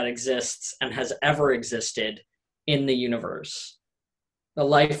energy that exists and has ever existed in the universe. The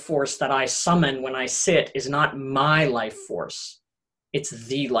life force that I summon when I sit is not my life force. It's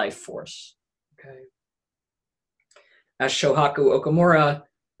the life force. Okay. As Shohaku Okumura,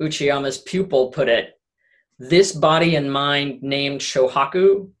 Uchiyama's pupil, put it, this body and mind named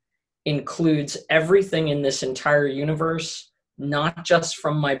Shohaku includes everything in this entire universe, not just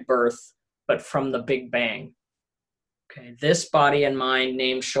from my birth, but from the Big Bang. Okay, this body and mind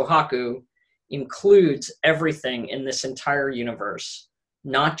named Shohaku includes everything in this entire universe,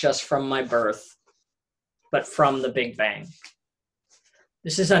 not just from my birth, but from the Big Bang.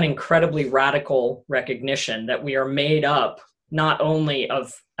 This is an incredibly radical recognition that we are made up not only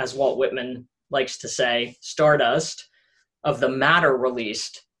of, as Walt Whitman likes to say, stardust, of the matter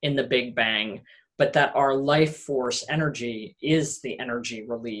released in the Big Bang, but that our life force energy is the energy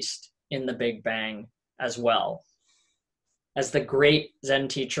released in the Big Bang as well. As the great Zen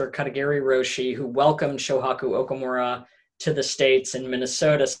teacher Katagiri Roshi, who welcomed Shohaku Okumura to the States in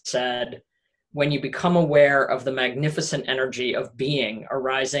Minnesota, said, when you become aware of the magnificent energy of being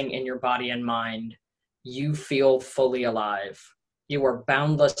arising in your body and mind, you feel fully alive. You are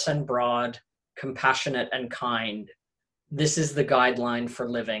boundless and broad, compassionate and kind. This is the guideline for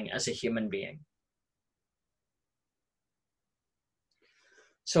living as a human being.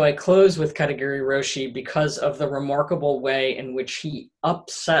 So I close with Katagiri Roshi because of the remarkable way in which he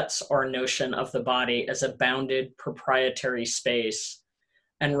upsets our notion of the body as a bounded proprietary space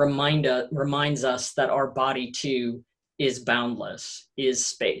and reminds us that our body too is boundless, is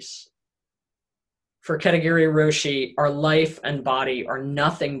space. For Katagiri Roshi, our life and body are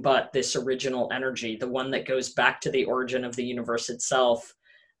nothing but this original energy, the one that goes back to the origin of the universe itself,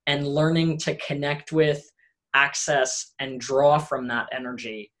 and learning to connect with, access, and draw from that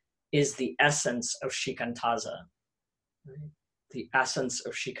energy is the essence of Shikantaza. The essence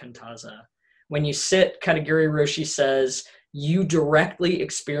of Shikantaza. When you sit, Katagiri Roshi says, you directly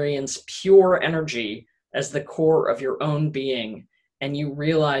experience pure energy as the core of your own being, and you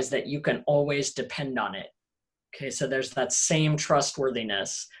realize that you can always depend on it. Okay, so there's that same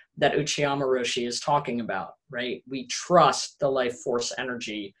trustworthiness that Uchiyama Roshi is talking about, right? We trust the life force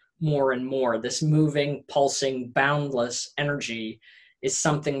energy more and more. This moving, pulsing, boundless energy is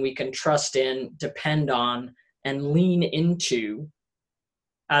something we can trust in, depend on, and lean into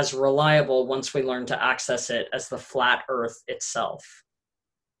as reliable once we learn to access it as the flat earth itself.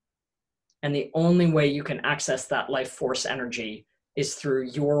 And the only way you can access that life force energy is through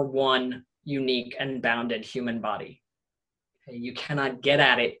your one unique and bounded human body. Okay? You cannot get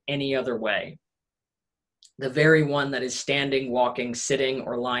at it any other way. The very one that is standing, walking, sitting,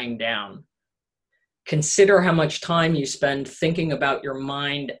 or lying down. Consider how much time you spend thinking about your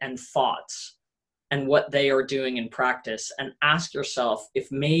mind and thoughts and what they are doing in practice, and ask yourself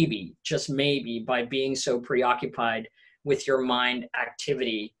if maybe, just maybe, by being so preoccupied with your mind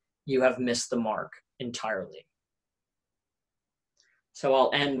activity, you have missed the mark entirely. So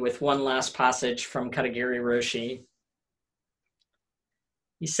I'll end with one last passage from Katagiri Roshi.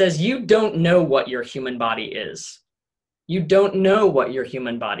 He says, you don't know what your human body is. You don't know what your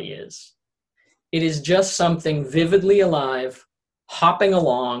human body is. It is just something vividly alive, hopping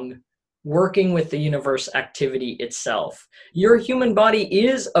along, working with the universe activity itself. Your human body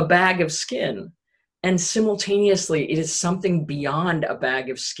is a bag of skin, and simultaneously it is something beyond a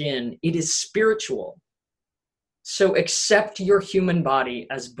bag of skin. It is spiritual. So accept your human body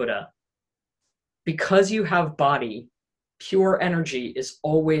as Buddha. Because you have body, pure energy is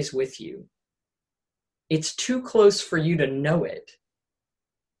always with you. It's too close for you to know it,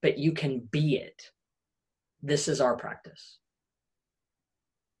 but you can be it. This is our practice.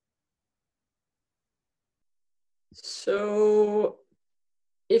 So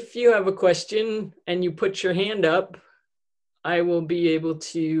if you have a question and you put your hand up, I will be able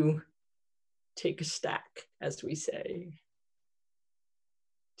to take a stack, as we say,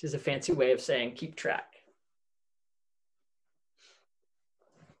 which is a fancy way of saying keep track.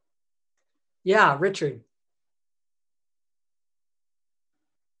 Yeah, Richard.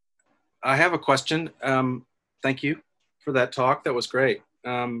 I have a question. Thank you for that talk. That was great.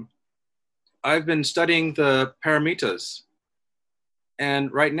 I've been studying the paramitas,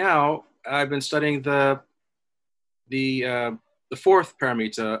 and right now I've been studying the fourth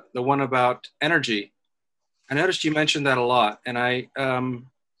paramita, the one about energy. I noticed you mentioned that a lot, and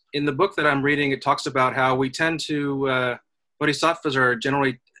in the book that I'm reading, it talks about how we tend to bodhisattvas are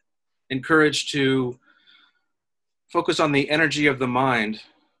generally encouraged to focus on the energy of the mind,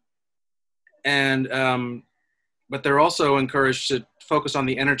 and but they're also encouraged to focus on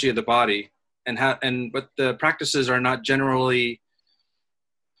the energy of the body. But the practices are not generally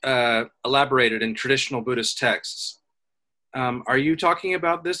elaborated in traditional Buddhist texts. Are you talking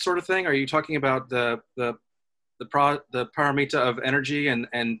about this sort of thing? Are you talking about the paramita of energy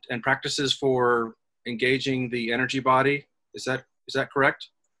and practices for engaging the energy body? Is that correct?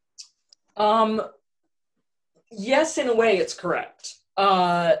 Yes, in a way, it's correct.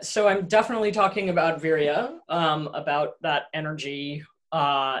 So I'm definitely talking about virya, about that energy.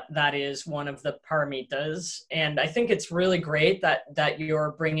 That is one of the paramitas. And I think it's really great that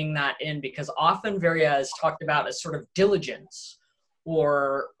you're bringing that in, because often virya is talked about as sort of diligence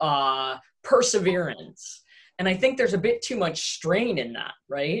or perseverance. And I think there's a bit too much strain in that,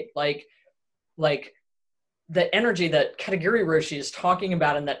 right? Like the energy that Katagiri Roshi is talking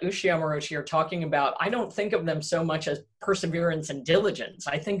about and that Uchiyama Roshi are talking about, I don't think of them so much as perseverance and diligence.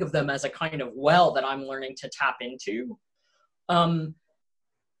 I think of them as a kind of well that I'm learning to tap into.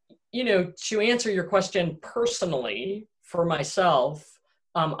 To answer your question personally, for myself,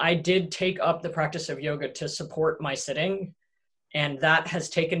 I did take up the practice of yoga to support my sitting, and that has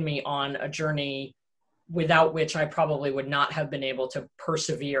taken me on a journey without which I probably would not have been able to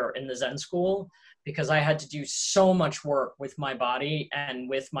persevere in the Zen school, because I had to do so much work with my body and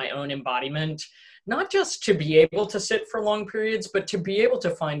with my own embodiment, not just to be able to sit for long periods, but to be able to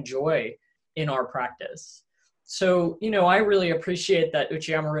find joy in our practice. So, I really appreciate that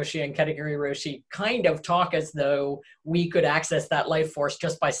Uchiyama Roshi and Katagiri Roshi kind of talk as though we could access that life force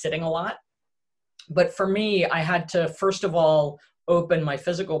just by sitting a lot. But for me, I had to, first of all, open my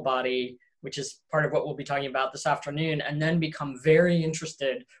physical body, which is part of what we'll be talking about this afternoon, and then become very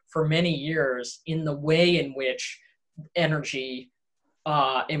interested for many years in the way in which energy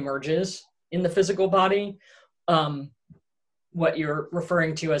emerges in the physical body. What you're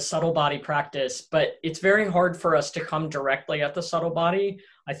referring to as subtle body practice, but it's very hard for us to come directly at the subtle body.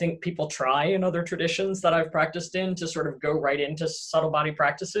 I think people try in other traditions that I've practiced in to sort of go right into subtle body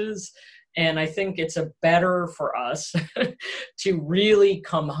practices. And I think it's better for us to really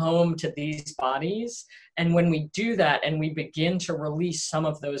come home to these bodies. And when we do that and we begin to release some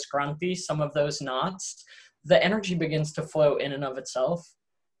of those granthis, some of those knots, the energy begins to flow in and of itself.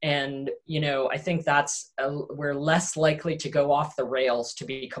 And, I think we're less likely to go off the rails, to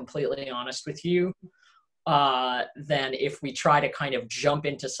be completely honest with you. than if we try to kind of jump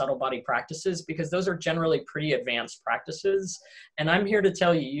into subtle body practices, because those are generally pretty advanced practices. And I'm here to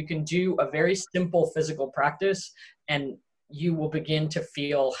tell you, you can do a very simple physical practice and you will begin to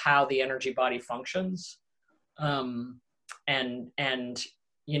feel how the energy body functions. And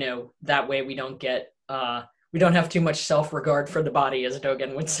you know, that way we don't get, we don't have too much self-regard for the body, as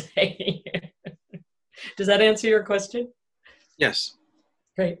Dogen would say. Does that answer your question? Yes.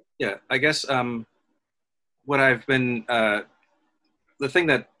 Great. Yeah, I guess what I've been, the thing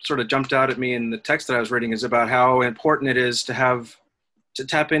that sort of jumped out at me in the text that I was reading is about how important it is to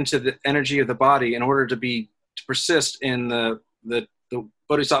tap into the energy of the body in order to persist in the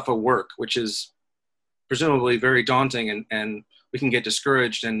bodhisattva work, which is presumably very daunting, and we can get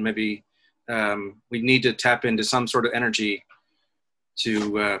discouraged, and maybe we need to tap into some sort of energy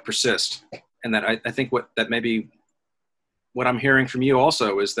to persist. And that I think that maybe what I'm hearing from you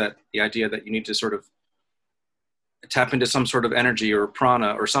also is that the idea that you need to sort of tap into some sort of energy or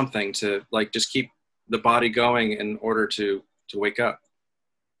prana or something to like just keep the body going in order to wake up.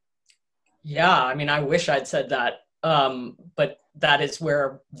 Yeah, I mean, I wish I'd said that, but that is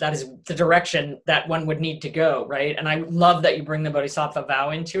the direction that one would need to go, right? And I love that you bring the Bodhisattva vow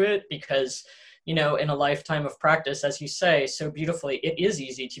into it, because, you know, in a lifetime of practice, as you say so beautifully, it is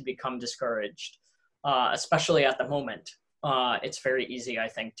easy to become discouraged, especially at the moment. It's very easy, I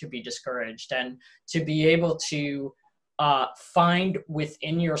think, to be discouraged, and to be able to find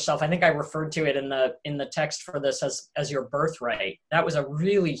within yourself. I think I referred to it in the text for this as your birthright. That was a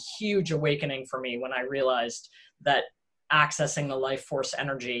really huge awakening for me when I realized that accessing the life force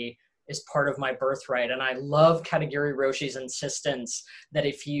energy is part of my birthright. And I love Katagiri Roshi's insistence that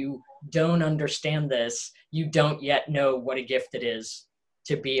if you don't understand this, you don't yet know what a gift it is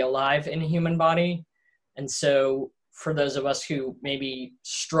to be alive in a human body. And so for those of us who maybe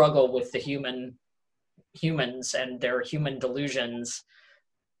struggle with the humans and their human delusions,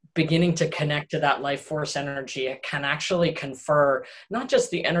 beginning to connect to that life force energy, it can actually confer not just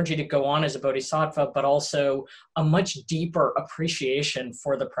the energy to go on as a bodhisattva, but also a much deeper appreciation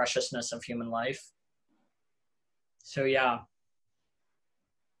for the preciousness of human life. So yeah.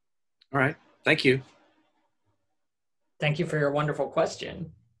 All right. Thank you. Thank you for your wonderful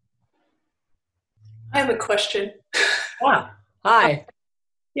question. I have a question. Yeah. Hi.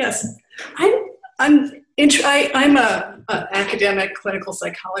 Yes, I'm an academic clinical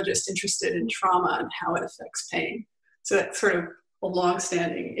psychologist interested in trauma and how it affects pain. So that's sort of a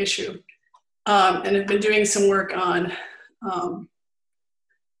long-standing issue, and I've been doing some work on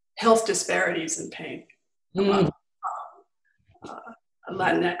health disparities in pain among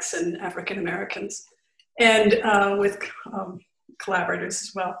Latinx and African Americans, and with collaborators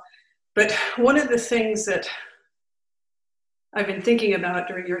as well. But one of the things that I've been thinking about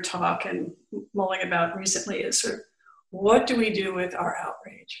during your talk and mulling about recently is sort of, what do we do with our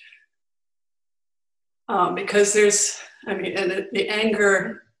outrage? Because there's, I mean, and the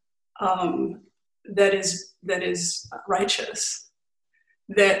anger that is righteous,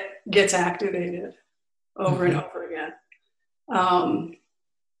 that gets activated over and over again.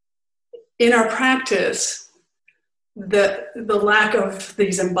 In our practice, the lack of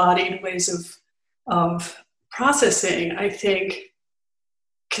these embodied ways of processing, I think,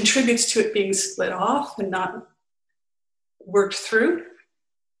 contributes to it being split off and not worked through.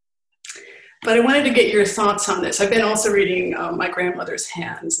 But I wanted to get your thoughts on this. I've been also reading My Grandmother's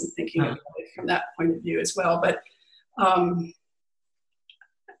Hands and thinking about it from that point of view as well. But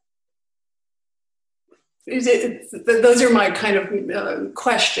those are my kind of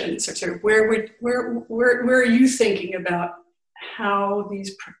questions. Or sort of where are you thinking about how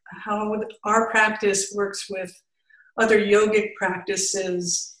our practice works with other yogic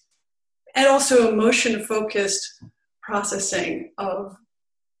practices, and also emotion-focused processing of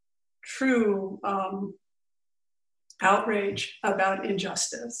true outrage about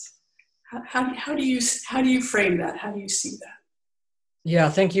injustice? How do you frame that? How do you see that? Yeah,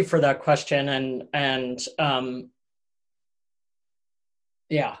 thank you for that question. And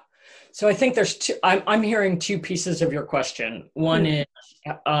yeah. So I think there's two, I'm hearing two pieces of your question. One is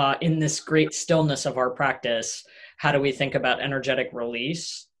in this great stillness of our practice, how do we think about energetic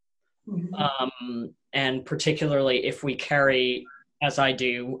release? Mm-hmm. And particularly if we carry, as I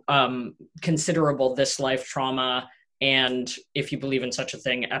do, considerable this life trauma, and if you believe in such a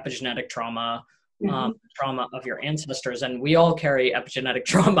thing, epigenetic trauma, trauma of your ancestors. And we all carry epigenetic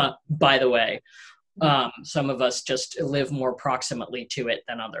trauma, by the way. Some of us just live more proximately to it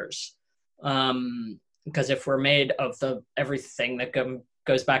than others. Because if we're made of everything that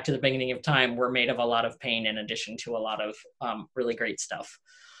goes back to the beginning of time, we're made of a lot of pain in addition to a lot of really great stuff.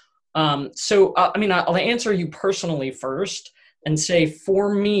 I mean, I'll answer you personally first and say,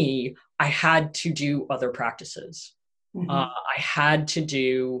 for me, I had to do other practices. I had to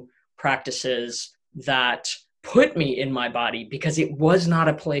do practices that put me in my body because it was not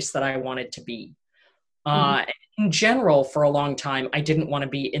a place that I wanted to be. In general, for a long time, I didn't want to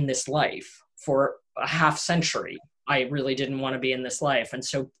be in this life. For a half century, I really didn't want to be in this life. And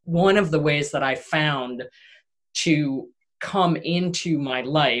so one of the ways that I found to come into my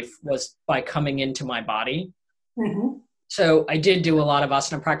life was by coming into my body. So I did do a lot of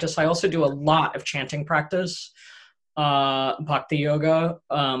asana practice. I also do a lot of chanting practice, bhakti yoga,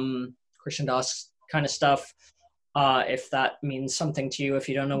 Krishna Das kind of stuff. If that means something to you, if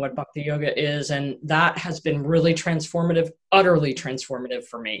you don't know what bhakti yoga is. And that has been really transformative, utterly transformative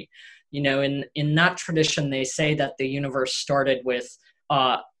for me. You know, in that tradition, they say that the universe started with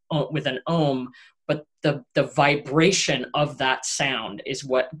an om, but the vibration of that sound is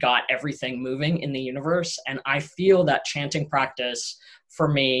what got everything moving in the universe. And I feel that chanting practice for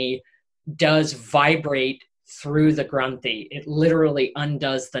me does vibrate through the granthi. It literally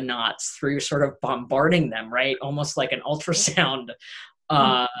undoes the knots through sort of bombarding them, right? Almost like an ultrasound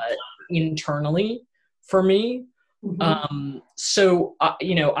internally for me. So,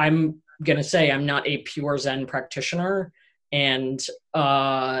 you know, I'm going to say I'm not a pure Zen practitioner. And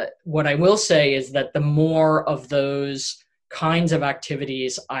what I will say is that the more of those kinds of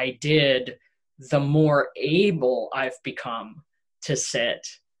activities I did, the more able I've become to sit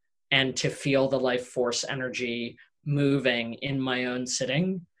and to feel the life force energy moving in my own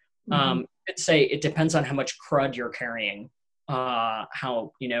sitting. I'd say it depends on how much crud you're carrying,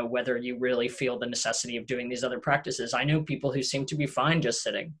 how, you know, whether you really feel the necessity of doing these other practices. I know people who seem to be fine just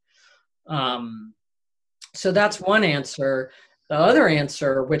sitting. So that's one answer. The other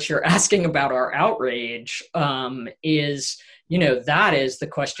answer, which you're asking about our outrage, is, you know, that is the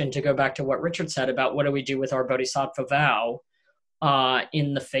question, to go back to what Richard said about what do we do with our bodhisattva vow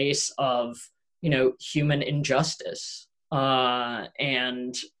in the face of, you know, human injustice.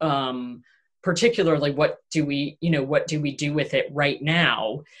 And particularly what do we do with it right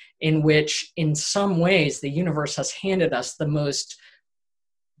now, in which in some ways the universe has handed us the most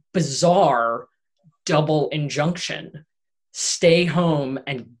bizarre double injunction: stay home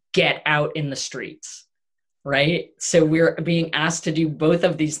and get out in the streets, right? So we're being asked to do both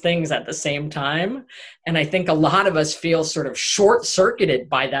of these things at the same time. And I think a lot of us feel sort of short-circuited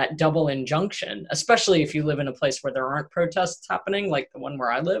by that double injunction, especially if you live in a place where there aren't protests happening, like the one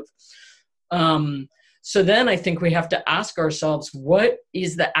where I live. So then I think we have to ask ourselves, what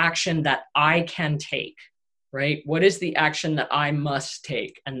is the action that I can take, right? What is the action that I must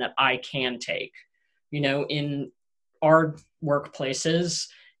take and that I can take? You know, in our workplaces,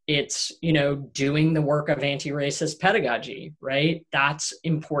 it's, you know, doing the work of anti-racist pedagogy, right? That's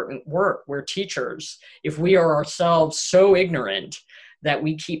important work. We're teachers. If we are ourselves so ignorant that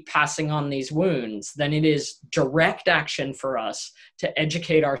we keep passing on these wounds, then it is direct action for us to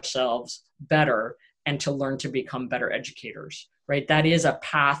educate ourselves better and to learn to become better educators, right? That is a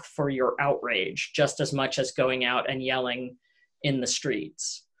path for your outrage, just as much as going out and yelling in the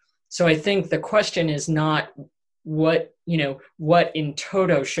streets. So I think the question is not what in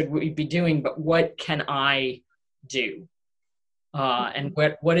toto should we be doing, but what can I do? And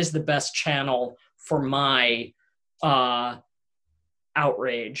what is the best channel for my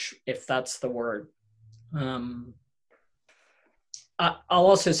outrage, if that's the word. I'll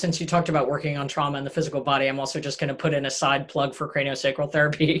also, since you talked about working on trauma in the physical body, I'm also just going to put in a side plug for craniosacral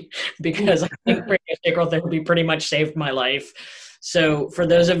therapy, because I think craniosacral therapy pretty much saved my life. So for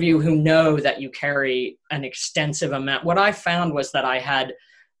those of you who know that you carry an extensive amount, what I found was that I had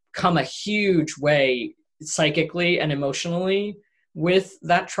come a huge way psychically and emotionally with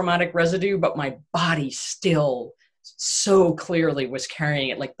that traumatic residue, but my body still so clearly was carrying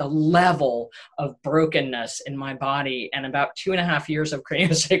it, like the level of brokenness in my body. And about 2.5 years of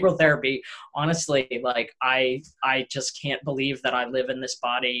craniosacral therapy, honestly, like I just can't believe that I live in this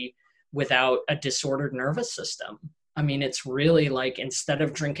body without a disordered nervous system. I mean, it's really like, instead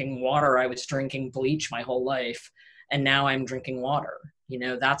of drinking water, I was drinking bleach my whole life. And now I'm drinking water. You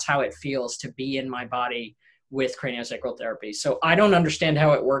know, that's how it feels to be in my body with craniosacral therapy. So I don't understand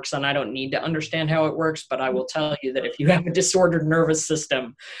how it works, and I don't need to understand how it works, but I will tell you that if you have a disordered nervous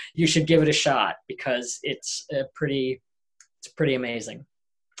system, you should give it a shot, because it's pretty amazing.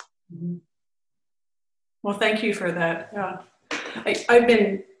 Well, thank you for that. I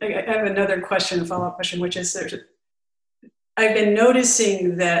have another question, a follow-up question, which is, I've been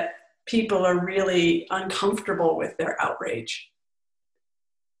noticing that people are really uncomfortable with their outrage.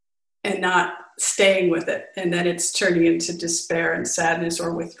 and not staying with it. And then it's turning into despair and sadness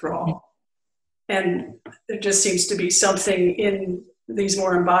or withdrawal. And there just seems to be something in these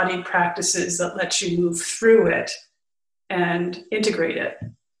more embodied practices that lets you move through it and integrate it,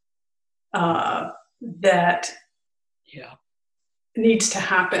 that needs to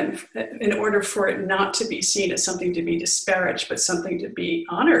happen in order for it not to be seen as something to be disparaged, but something to be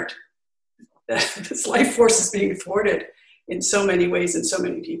honored. This life force is being thwarted in so many ways and so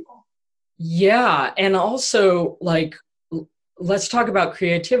many people. Yeah. And also, like, let's talk about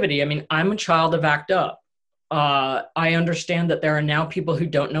creativity. I mean, I'm a child of ACT UP. I understand that there are now people who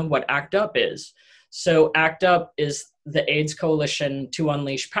don't know what ACT UP is. So ACT UP is the AIDS Coalition to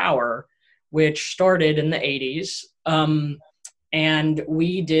Unleash Power, which started in the 80s. And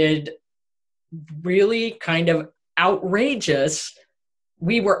we did really kind of outrageous.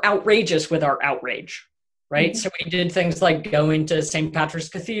 We were outrageous with our outrage, right? Mm-hmm. So we did things like go into St. Patrick's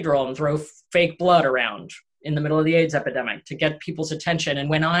Cathedral and throw fake blood around in the middle of the AIDS epidemic to get people's attention. And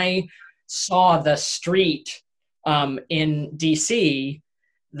when I saw the street in DC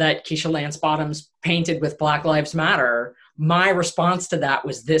that Keisha Lance Bottoms painted with Black Lives Matter, my response to that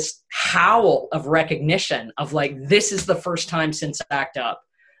was this howl of recognition of like, this is the first time since ACT UP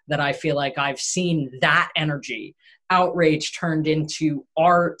that I feel like I've seen that energy, outrage turned into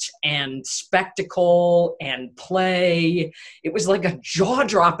art and spectacle and play. It was like a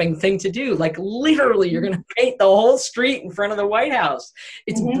jaw-dropping thing to do. Like literally, you're going to paint the whole street in front of the White House.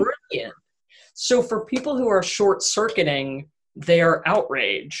 It's brilliant. So for people who are short-circuiting their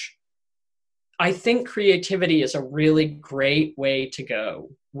outrage, I think creativity is a really great way to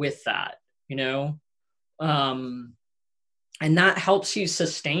go with that, you know? And that helps you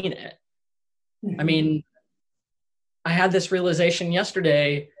sustain it. I mean, I had this realization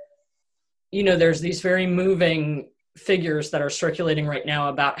yesterday, you know, there's these very moving figures that are circulating right now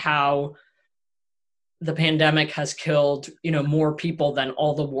about how the pandemic has killed, you know, more people than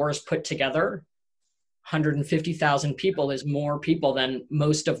all the wars put together. 150,000 people is more people than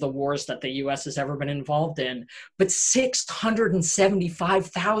most of the wars that the US has ever been involved in. But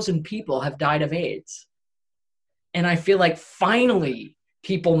 675,000 people have died of AIDS. And I feel like finally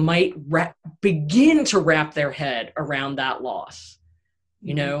people might begin to wrap their head around that loss.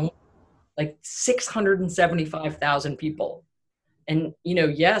 You know, like 675,000 people. And, you know,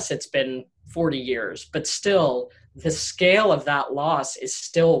 yes, it's been 40 years, but still the scale of that loss is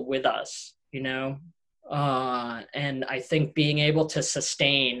still with us, you know? And I think being able to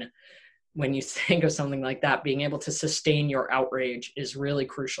sustain, when you think of something like that, being able to sustain your outrage is really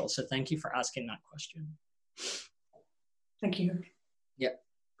crucial. So thank you for asking that question. Thank you. Yeah.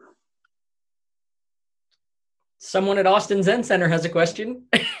 Someone at Austin Zen Center has a question.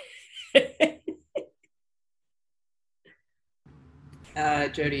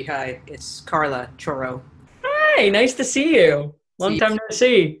 Jody, hi. It's Carla Choro. Hi, nice to see you. Long time no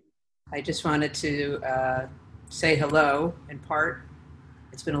see. I just wanted to say hello in part.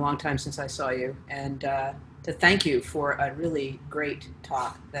 It's been a long time since I saw you. And to thank you for a really great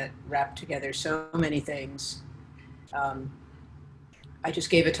talk that wrapped together so many things. I just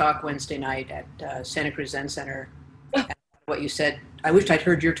gave a talk Wednesday night at Santa Cruz Zen Center. What you said, I wished I'd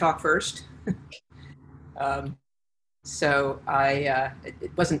heard your talk first. So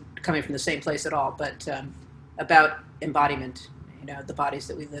it wasn't coming from the same place at all, but about embodiment, you know, the bodies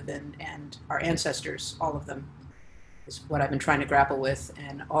that we live in and our ancestors, all of them, is what I've been trying to grapple with.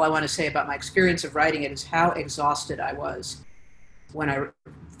 And all I want to say about my experience of writing it is how exhausted I was when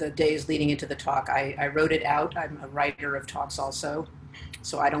the days leading into the talk. I wrote it out. I'm a writer of talks also,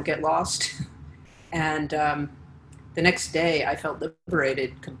 so I don't get lost. And the next day I felt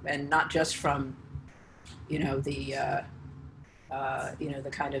liberated, and not just from, you know, the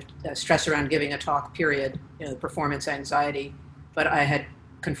kind of stress around giving a talk, period, you know, the performance anxiety, but I had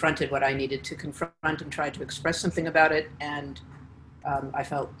confronted what I needed to confront and tried to express something about it. And I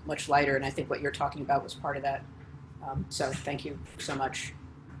felt much lighter. And I think what you're talking about was part of that. So thank you so much.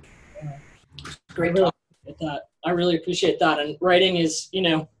 Great talk. I really appreciate that. And writing is, you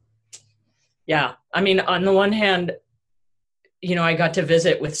know, yeah. I mean, on the one hand, you know, I got to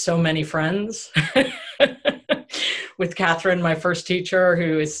visit with so many friends. With Catherine, my first teacher,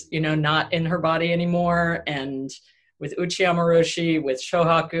 who is, you know, not in her body anymore, and with Uchiyama Roshi, with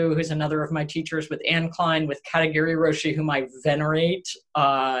Shohaku, who's another of my teachers, with Anne Klein, with Katagiri Roshi, whom I venerate.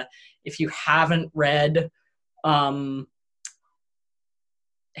 If you haven't read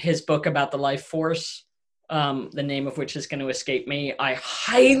his book about the life force, the name of which is going to escape me, I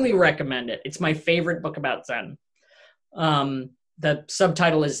highly recommend it. It's my favorite book about Zen. The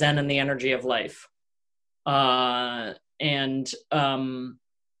subtitle is Zen and the Energy of Life.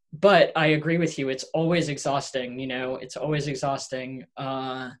 but I agree with you. It's always exhausting, it's always exhausting.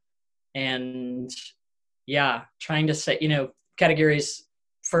 And yeah, trying to say, Katagiri's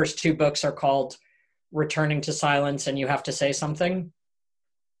first two books are called Returning to Silence and You Have to Say Something.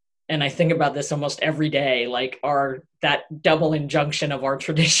 And I think about this almost every day, like that double injunction of our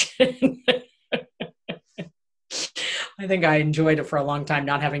tradition. I think I enjoyed it for a long time,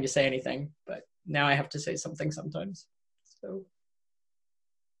 not having to say anything, but now I have to say something sometimes. So,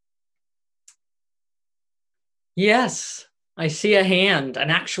 yes, I see a hand,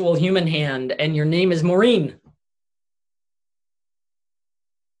 an actual human hand, and your name is Maureen.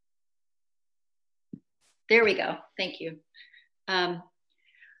 There we go. Thank you. I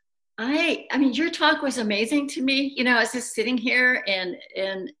mean, your talk was amazing to me. I was just sitting here and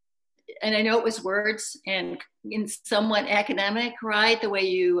I know it was words and in somewhat academic, right? The way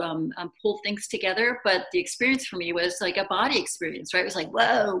you pull things together, but the experience for me was like a body experience, right? It was like,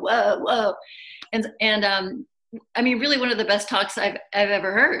 whoa, whoa, whoa. And I mean, really one of the best talks I've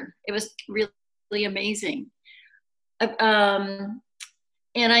ever heard. It was really amazing.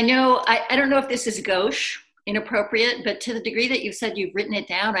 And I know, I don't know if this is gauche, inappropriate, but to the degree that you said you've written it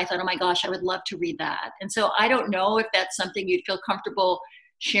down, I thought, oh my gosh, I would love to read that. And so I don't know if that's something you'd feel comfortable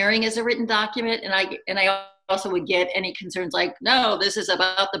sharing as a written document. And I also would get any concerns like, no, this is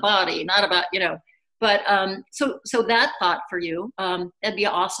about the body, not about, but so that thought for you, that'd be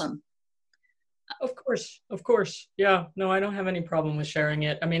awesome. Of course. Yeah, no, I don't have any problem with sharing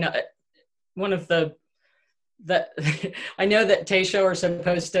it. I mean, one of I know that Taisho are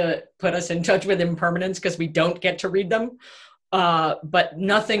supposed to put us in touch with impermanence because we don't get to read them. But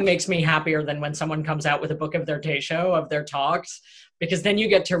nothing makes me happier than when someone comes out with a book of their Taisho, of their talks, because then you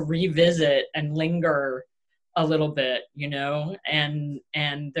get to revisit and linger a little bit, and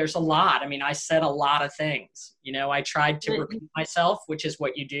there's a lot. I mean, I said a lot of things, I tried to repeat myself, which is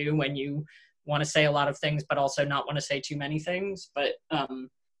what you do when you want to say a lot of things, but also not want to say too many things. But,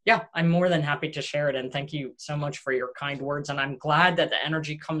 yeah, I'm more than happy to share it. And thank you so much for your kind words. And I'm glad that the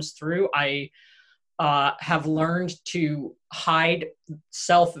energy comes through. I have learned to hide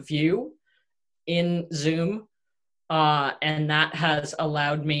self-view in Zoom. And that has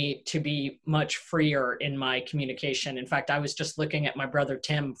allowed me to be much freer in my communication. In fact, I was just looking at my brother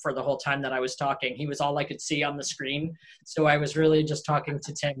Tim for the whole time that I was talking. He was all I could see on the screen. So I was really just talking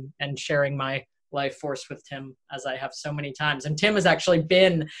to Tim and sharing my life force with Tim, as I have so many times. And Tim has actually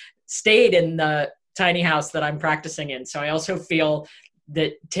stayed in the tiny house that I'm practicing in. So I also feel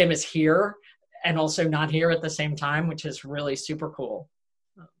that Tim is here and also not here at the same time, which is really super cool.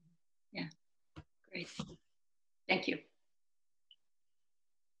 Yeah, great. Thank you.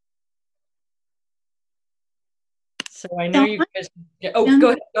 So I know you guys,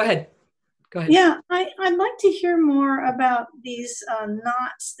 go ahead. Yeah, I'd like to hear more about these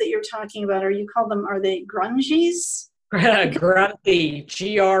knots that you're talking about. Are they grungies? Granthi, Granthi.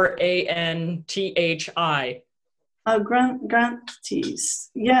 Grunties.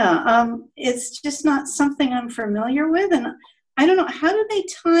 Yeah, it's just not something I'm familiar with. And I don't know, how do they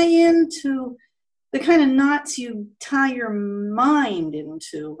tie into the kind of knots you tie your mind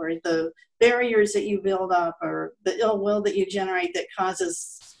into, or the barriers that you build up, or the ill will that you generate that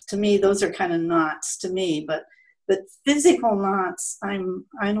causes, to me, those are kind of knots to me. But the physical knots, I don't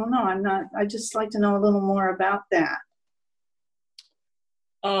know. I just like to know a little more about that.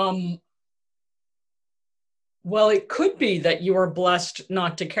 Well, it could be that you are blessed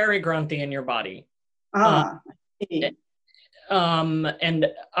not to carry Granthi in your body. And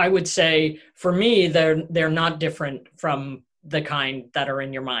I would say, for me, they're not different from the kind that are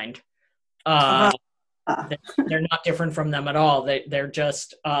in your mind. They're not different from them at all. They're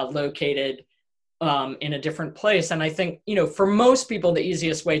just located in a different place. And I think, for most people, the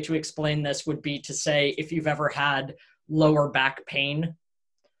easiest way to explain this would be to say, if you've ever had lower back pain,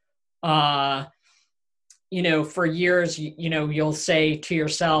 for years, you'll say to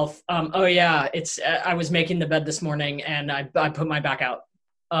yourself, oh yeah, I was making the bed this morning and I put my back out.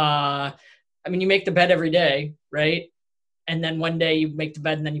 You make the bed every day, right? And then one day you make the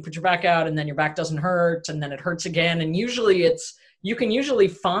bed and then you put your back out and then your back doesn't hurt and then it hurts again. And usually you can usually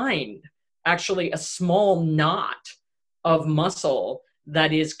find actually a small knot of muscle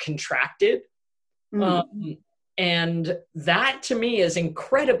that is contracted. Mm-hmm. And that to me is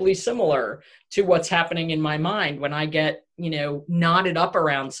incredibly similar to what's happening in my mind when I get, knotted up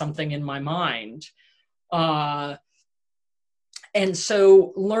around something in my mind. And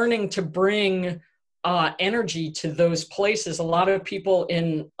so learning to bring energy to those places, a lot of people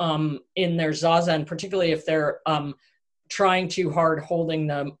in their zazen, particularly if they're trying too hard holding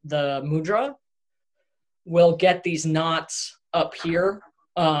the mudra, will get these knots up here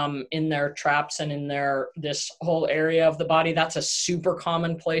in their traps and in this whole area of the body. That's a super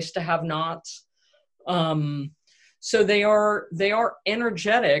common place to have knots. So they are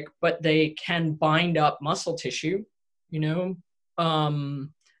energetic, but they can bind up muscle tissue,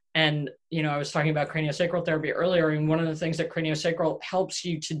 and, I was talking about craniosacral therapy earlier, and one of the things that craniosacral helps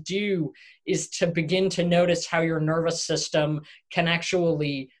you to do is to begin to notice how your nervous system can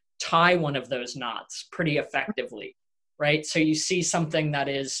actually tie one of those knots pretty effectively, right? So you see something that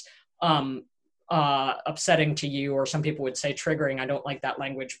is upsetting to you, or some people would say triggering. I don't like that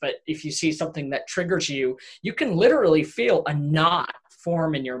language, but if you see something that triggers you, you can literally feel a knot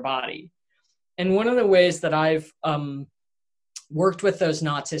form in your body. And one of the ways that I've worked with those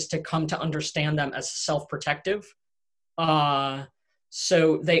knots is to come to understand them as self-protective.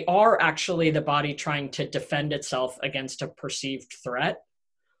 So they are actually the body trying to defend itself against a perceived threat.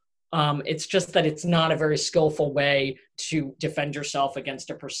 It's just that it's not a very skillful way to defend yourself against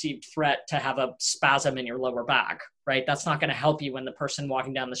a perceived threat to have a spasm in your lower back, right? That's not going to help you when the person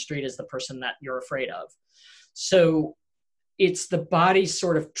walking down the street is the person that you're afraid of. So it's the body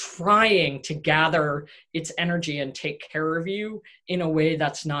sort of trying to gather its energy and take care of you in a way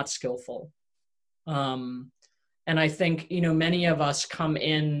that's not skillful. And I think, many of us come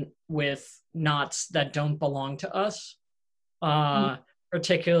in with knots that don't belong to us,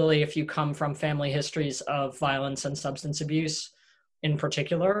 particularly if you come from family histories of violence and substance abuse in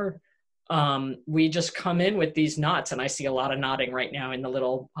particular. We just come in with these knots, and I see a lot of nodding right now in the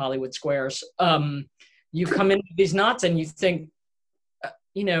little Hollywood squares. You come in with these knots and you think,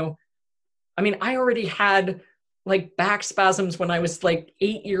 I already had like back spasms when I was like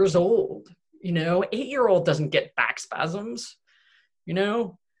 8 years old, 8-year-old doesn't get back spasms,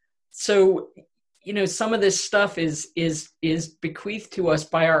 So, some of this stuff is bequeathed to us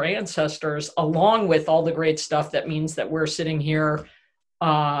by our ancestors, along with all the great stuff that means that we're sitting here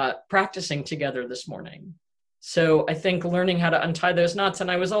practicing together this morning. So I think learning how to untie those knots,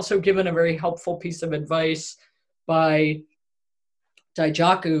 and I was also given a very helpful piece of advice by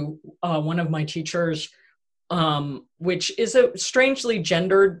Daijaku, one of my teachers, which is a strangely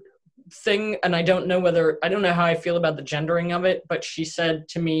gendered thing. And I don't know how I feel about the gendering of it, but she said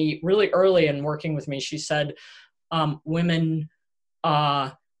to me really early in working with me, she said, women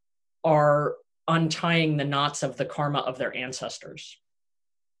are untying the knots of the karma of their ancestors.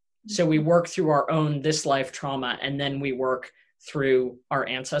 So we work through our own this life trauma, and then we work through our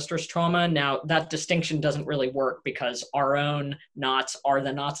ancestors' trauma. Now, that distinction doesn't really work because our own knots are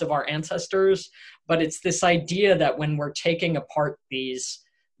the knots of our ancestors, but it's this idea that when we're taking apart these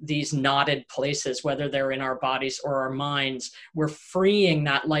knotted places, whether they're in our bodies or our minds, we're freeing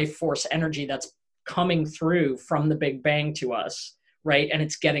that life force energy that's coming through from the Big Bang to us, right? And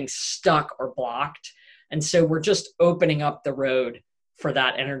it's getting stuck or blocked. And so we're just opening up the road for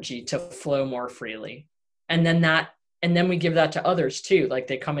that energy to flow more freely. And then we give that to others too. Like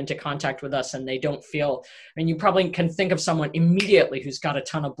they come into contact with us and they don't feel, you probably can think of someone immediately who's got a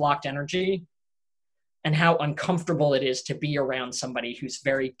ton of blocked energy and how uncomfortable it is to be around somebody who's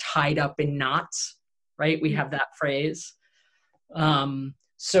very tied up in knots, right? We have that phrase.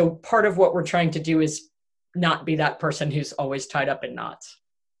 So part of what we're trying to do is not be that person who's always tied up in knots.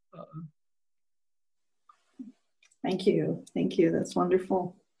 Thank you. Thank you. That's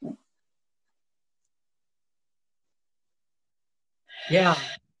wonderful. Yeah.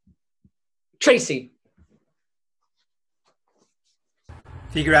 Tracy.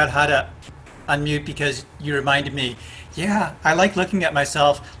 Figure out how to unmute because you reminded me. Yeah, I like looking at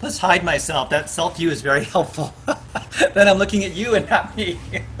myself. Let's hide myself. That self-view is very helpful. Then I'm looking at you and not me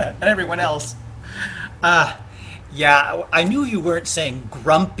and everyone else. Yeah, I knew you weren't saying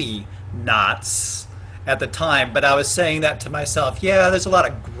grumpy knots at the time, but I was saying that to myself. Yeah, there's a lot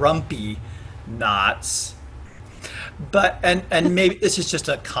of grumpy knots. But and maybe this is just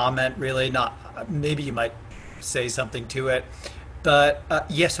a comment, really. Not maybe you might say something to it. But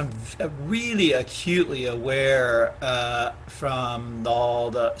yes, I'm really acutely aware from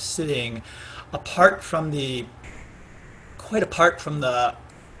all the sitting, quite apart from the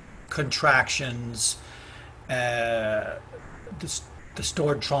contractions, the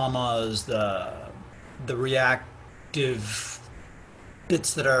stored traumas, the reactive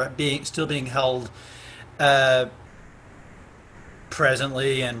bits that are still being held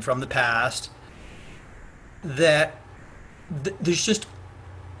presently and from the past, that there's just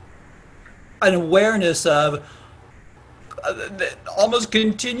an awareness of the almost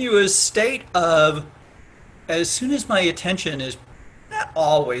continuous state of, as soon as my attention is, not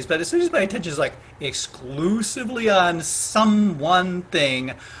always, but as soon as my attention is like exclusively on some one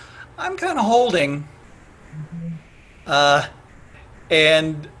thing, I'm kind of holding.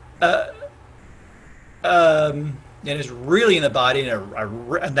 and it's really in the body,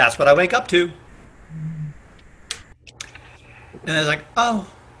 and that's what I wake up to. And it's like,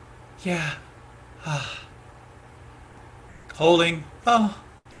 oh, yeah, holding, oh,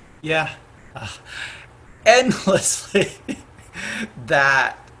 yeah, endlessly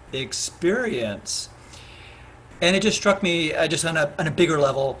that experience. And it just struck me, just on a bigger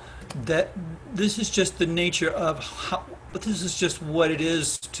level, that this is just the nature of how, but this is just what it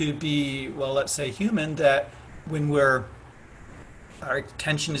is to be, well, let's say human, that when our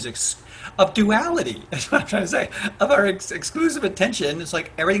attention is of duality, that's what I'm trying to say, of our exclusive attention, it's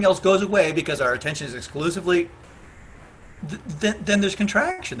like everything else goes away because our attention is exclusively, then there's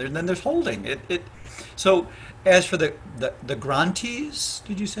contraction, then there's holding. So as for the grantees,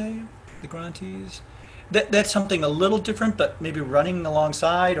 did you say? The grantees? That's something a little different, but maybe running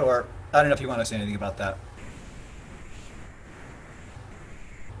alongside, or I don't know if you want to say anything about that.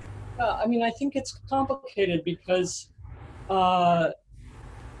 I mean, I think it's complicated because, Dogen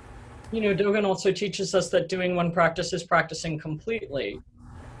also teaches us that doing one practice is practicing completely.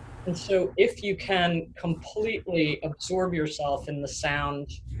 And so if you can completely absorb yourself in the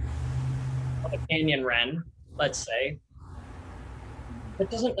sound of a canyon wren, let's say, it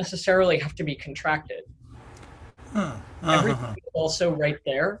doesn't necessarily have to be contracted. Everything is also right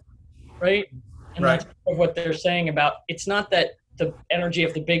there, right? And Right. that's kind of what they're saying about, it's not that the energy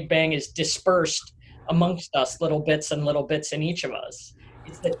of the Big Bang is dispersed amongst us, little bits in each of us.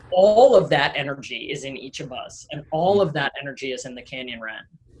 It's that all of that energy is in each of us, and all of that energy is in the canyon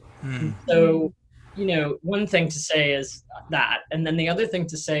wren. So, one thing to say is that, and then the other thing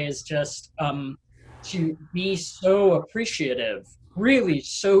to say is just to be so appreciative, really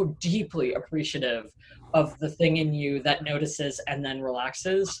so deeply appreciative of the thing in you that notices and then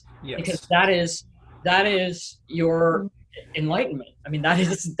relaxes, Yes. because that is your enlightenment. I mean, that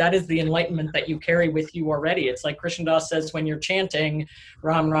is the enlightenment that you carry with you already. It's like Krishna Das says, when you're chanting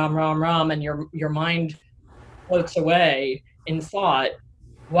Ram, Ram, Ram, Ram, and your mind floats away in thought,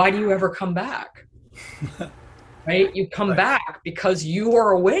 why do you ever come back? Right? You come back because you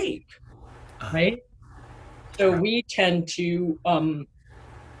are awake, right? So we tend to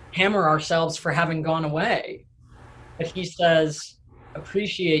hammer ourselves for having gone away. But he says,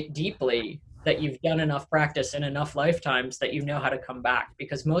 appreciate deeply that you've done enough practice in enough lifetimes that you know how to come back.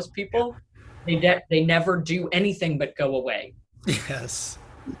 Because most people, they never do anything but go away. Yes.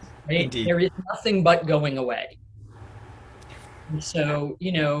 Right? Indeed. There is nothing but going away. And so,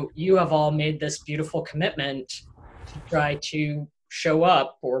 you have all made this beautiful commitment to try to show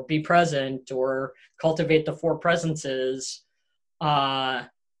up or be present or cultivate the four presences.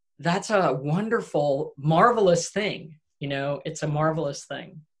 That's a wonderful, marvelous thing. It's a marvelous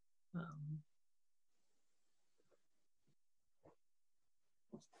thing.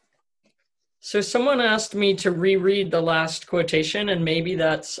 So someone asked me to reread the last quotation, and maybe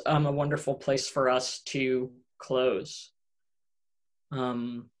that's a wonderful place for us to close.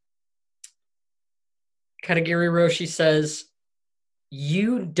 Katagiri Roshi says,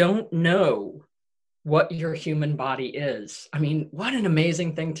 you don't know what your human body is. I mean, what an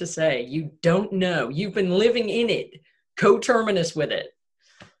amazing thing to say. You don't know. You've been living in it, coterminous with it.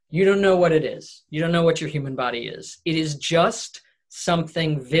 You don't know what it is. You don't know what your human body is. It is just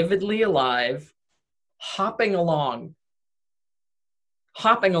something vividly alive, hopping along,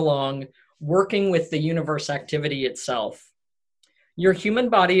 working with the universe activity itself. Your human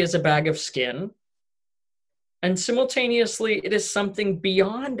body is a bag of skin, and simultaneously it is something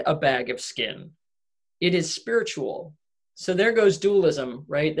beyond a bag of skin. It is spiritual. So there goes dualism,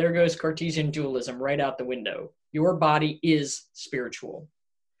 right? There goes Cartesian dualism right out the window. Your body is spiritual.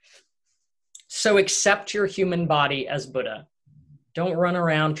 So accept your human body as Buddha. Don't run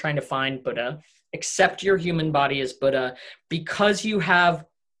around trying to find Buddha. Accept your human body as Buddha because you have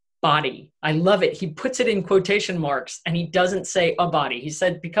body. I love it. He puts it in quotation marks and he doesn't say a body. He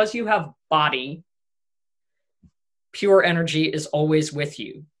said, because you have body, pure energy is always with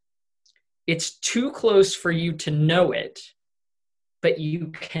you. It's too close for you to know it, but you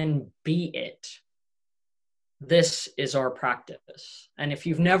can be it. This is our practice. And if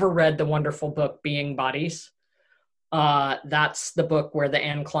you've never read the wonderful book, Being Bodies, that's the book where the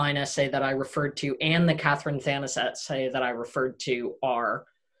Anne Klein essay that I referred to and the Catherine Thanis essay that I referred to are.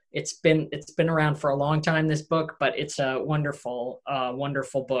 It's been around for a long time, this book, but it's a wonderful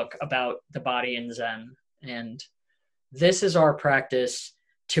book about the body and Zen. And this is our practice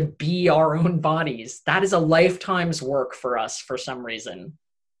to be our own bodies. That is a lifetime's work for us for some reason.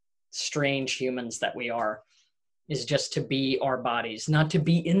 Strange humans that we are, is just to be our bodies, not to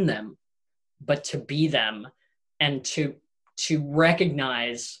be in them, but to be them and to to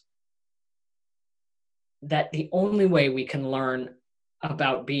recognize that the only way we can learn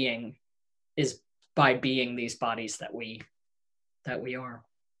about being is by being these bodies that we are.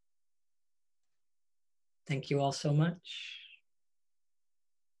 Thank you all so much.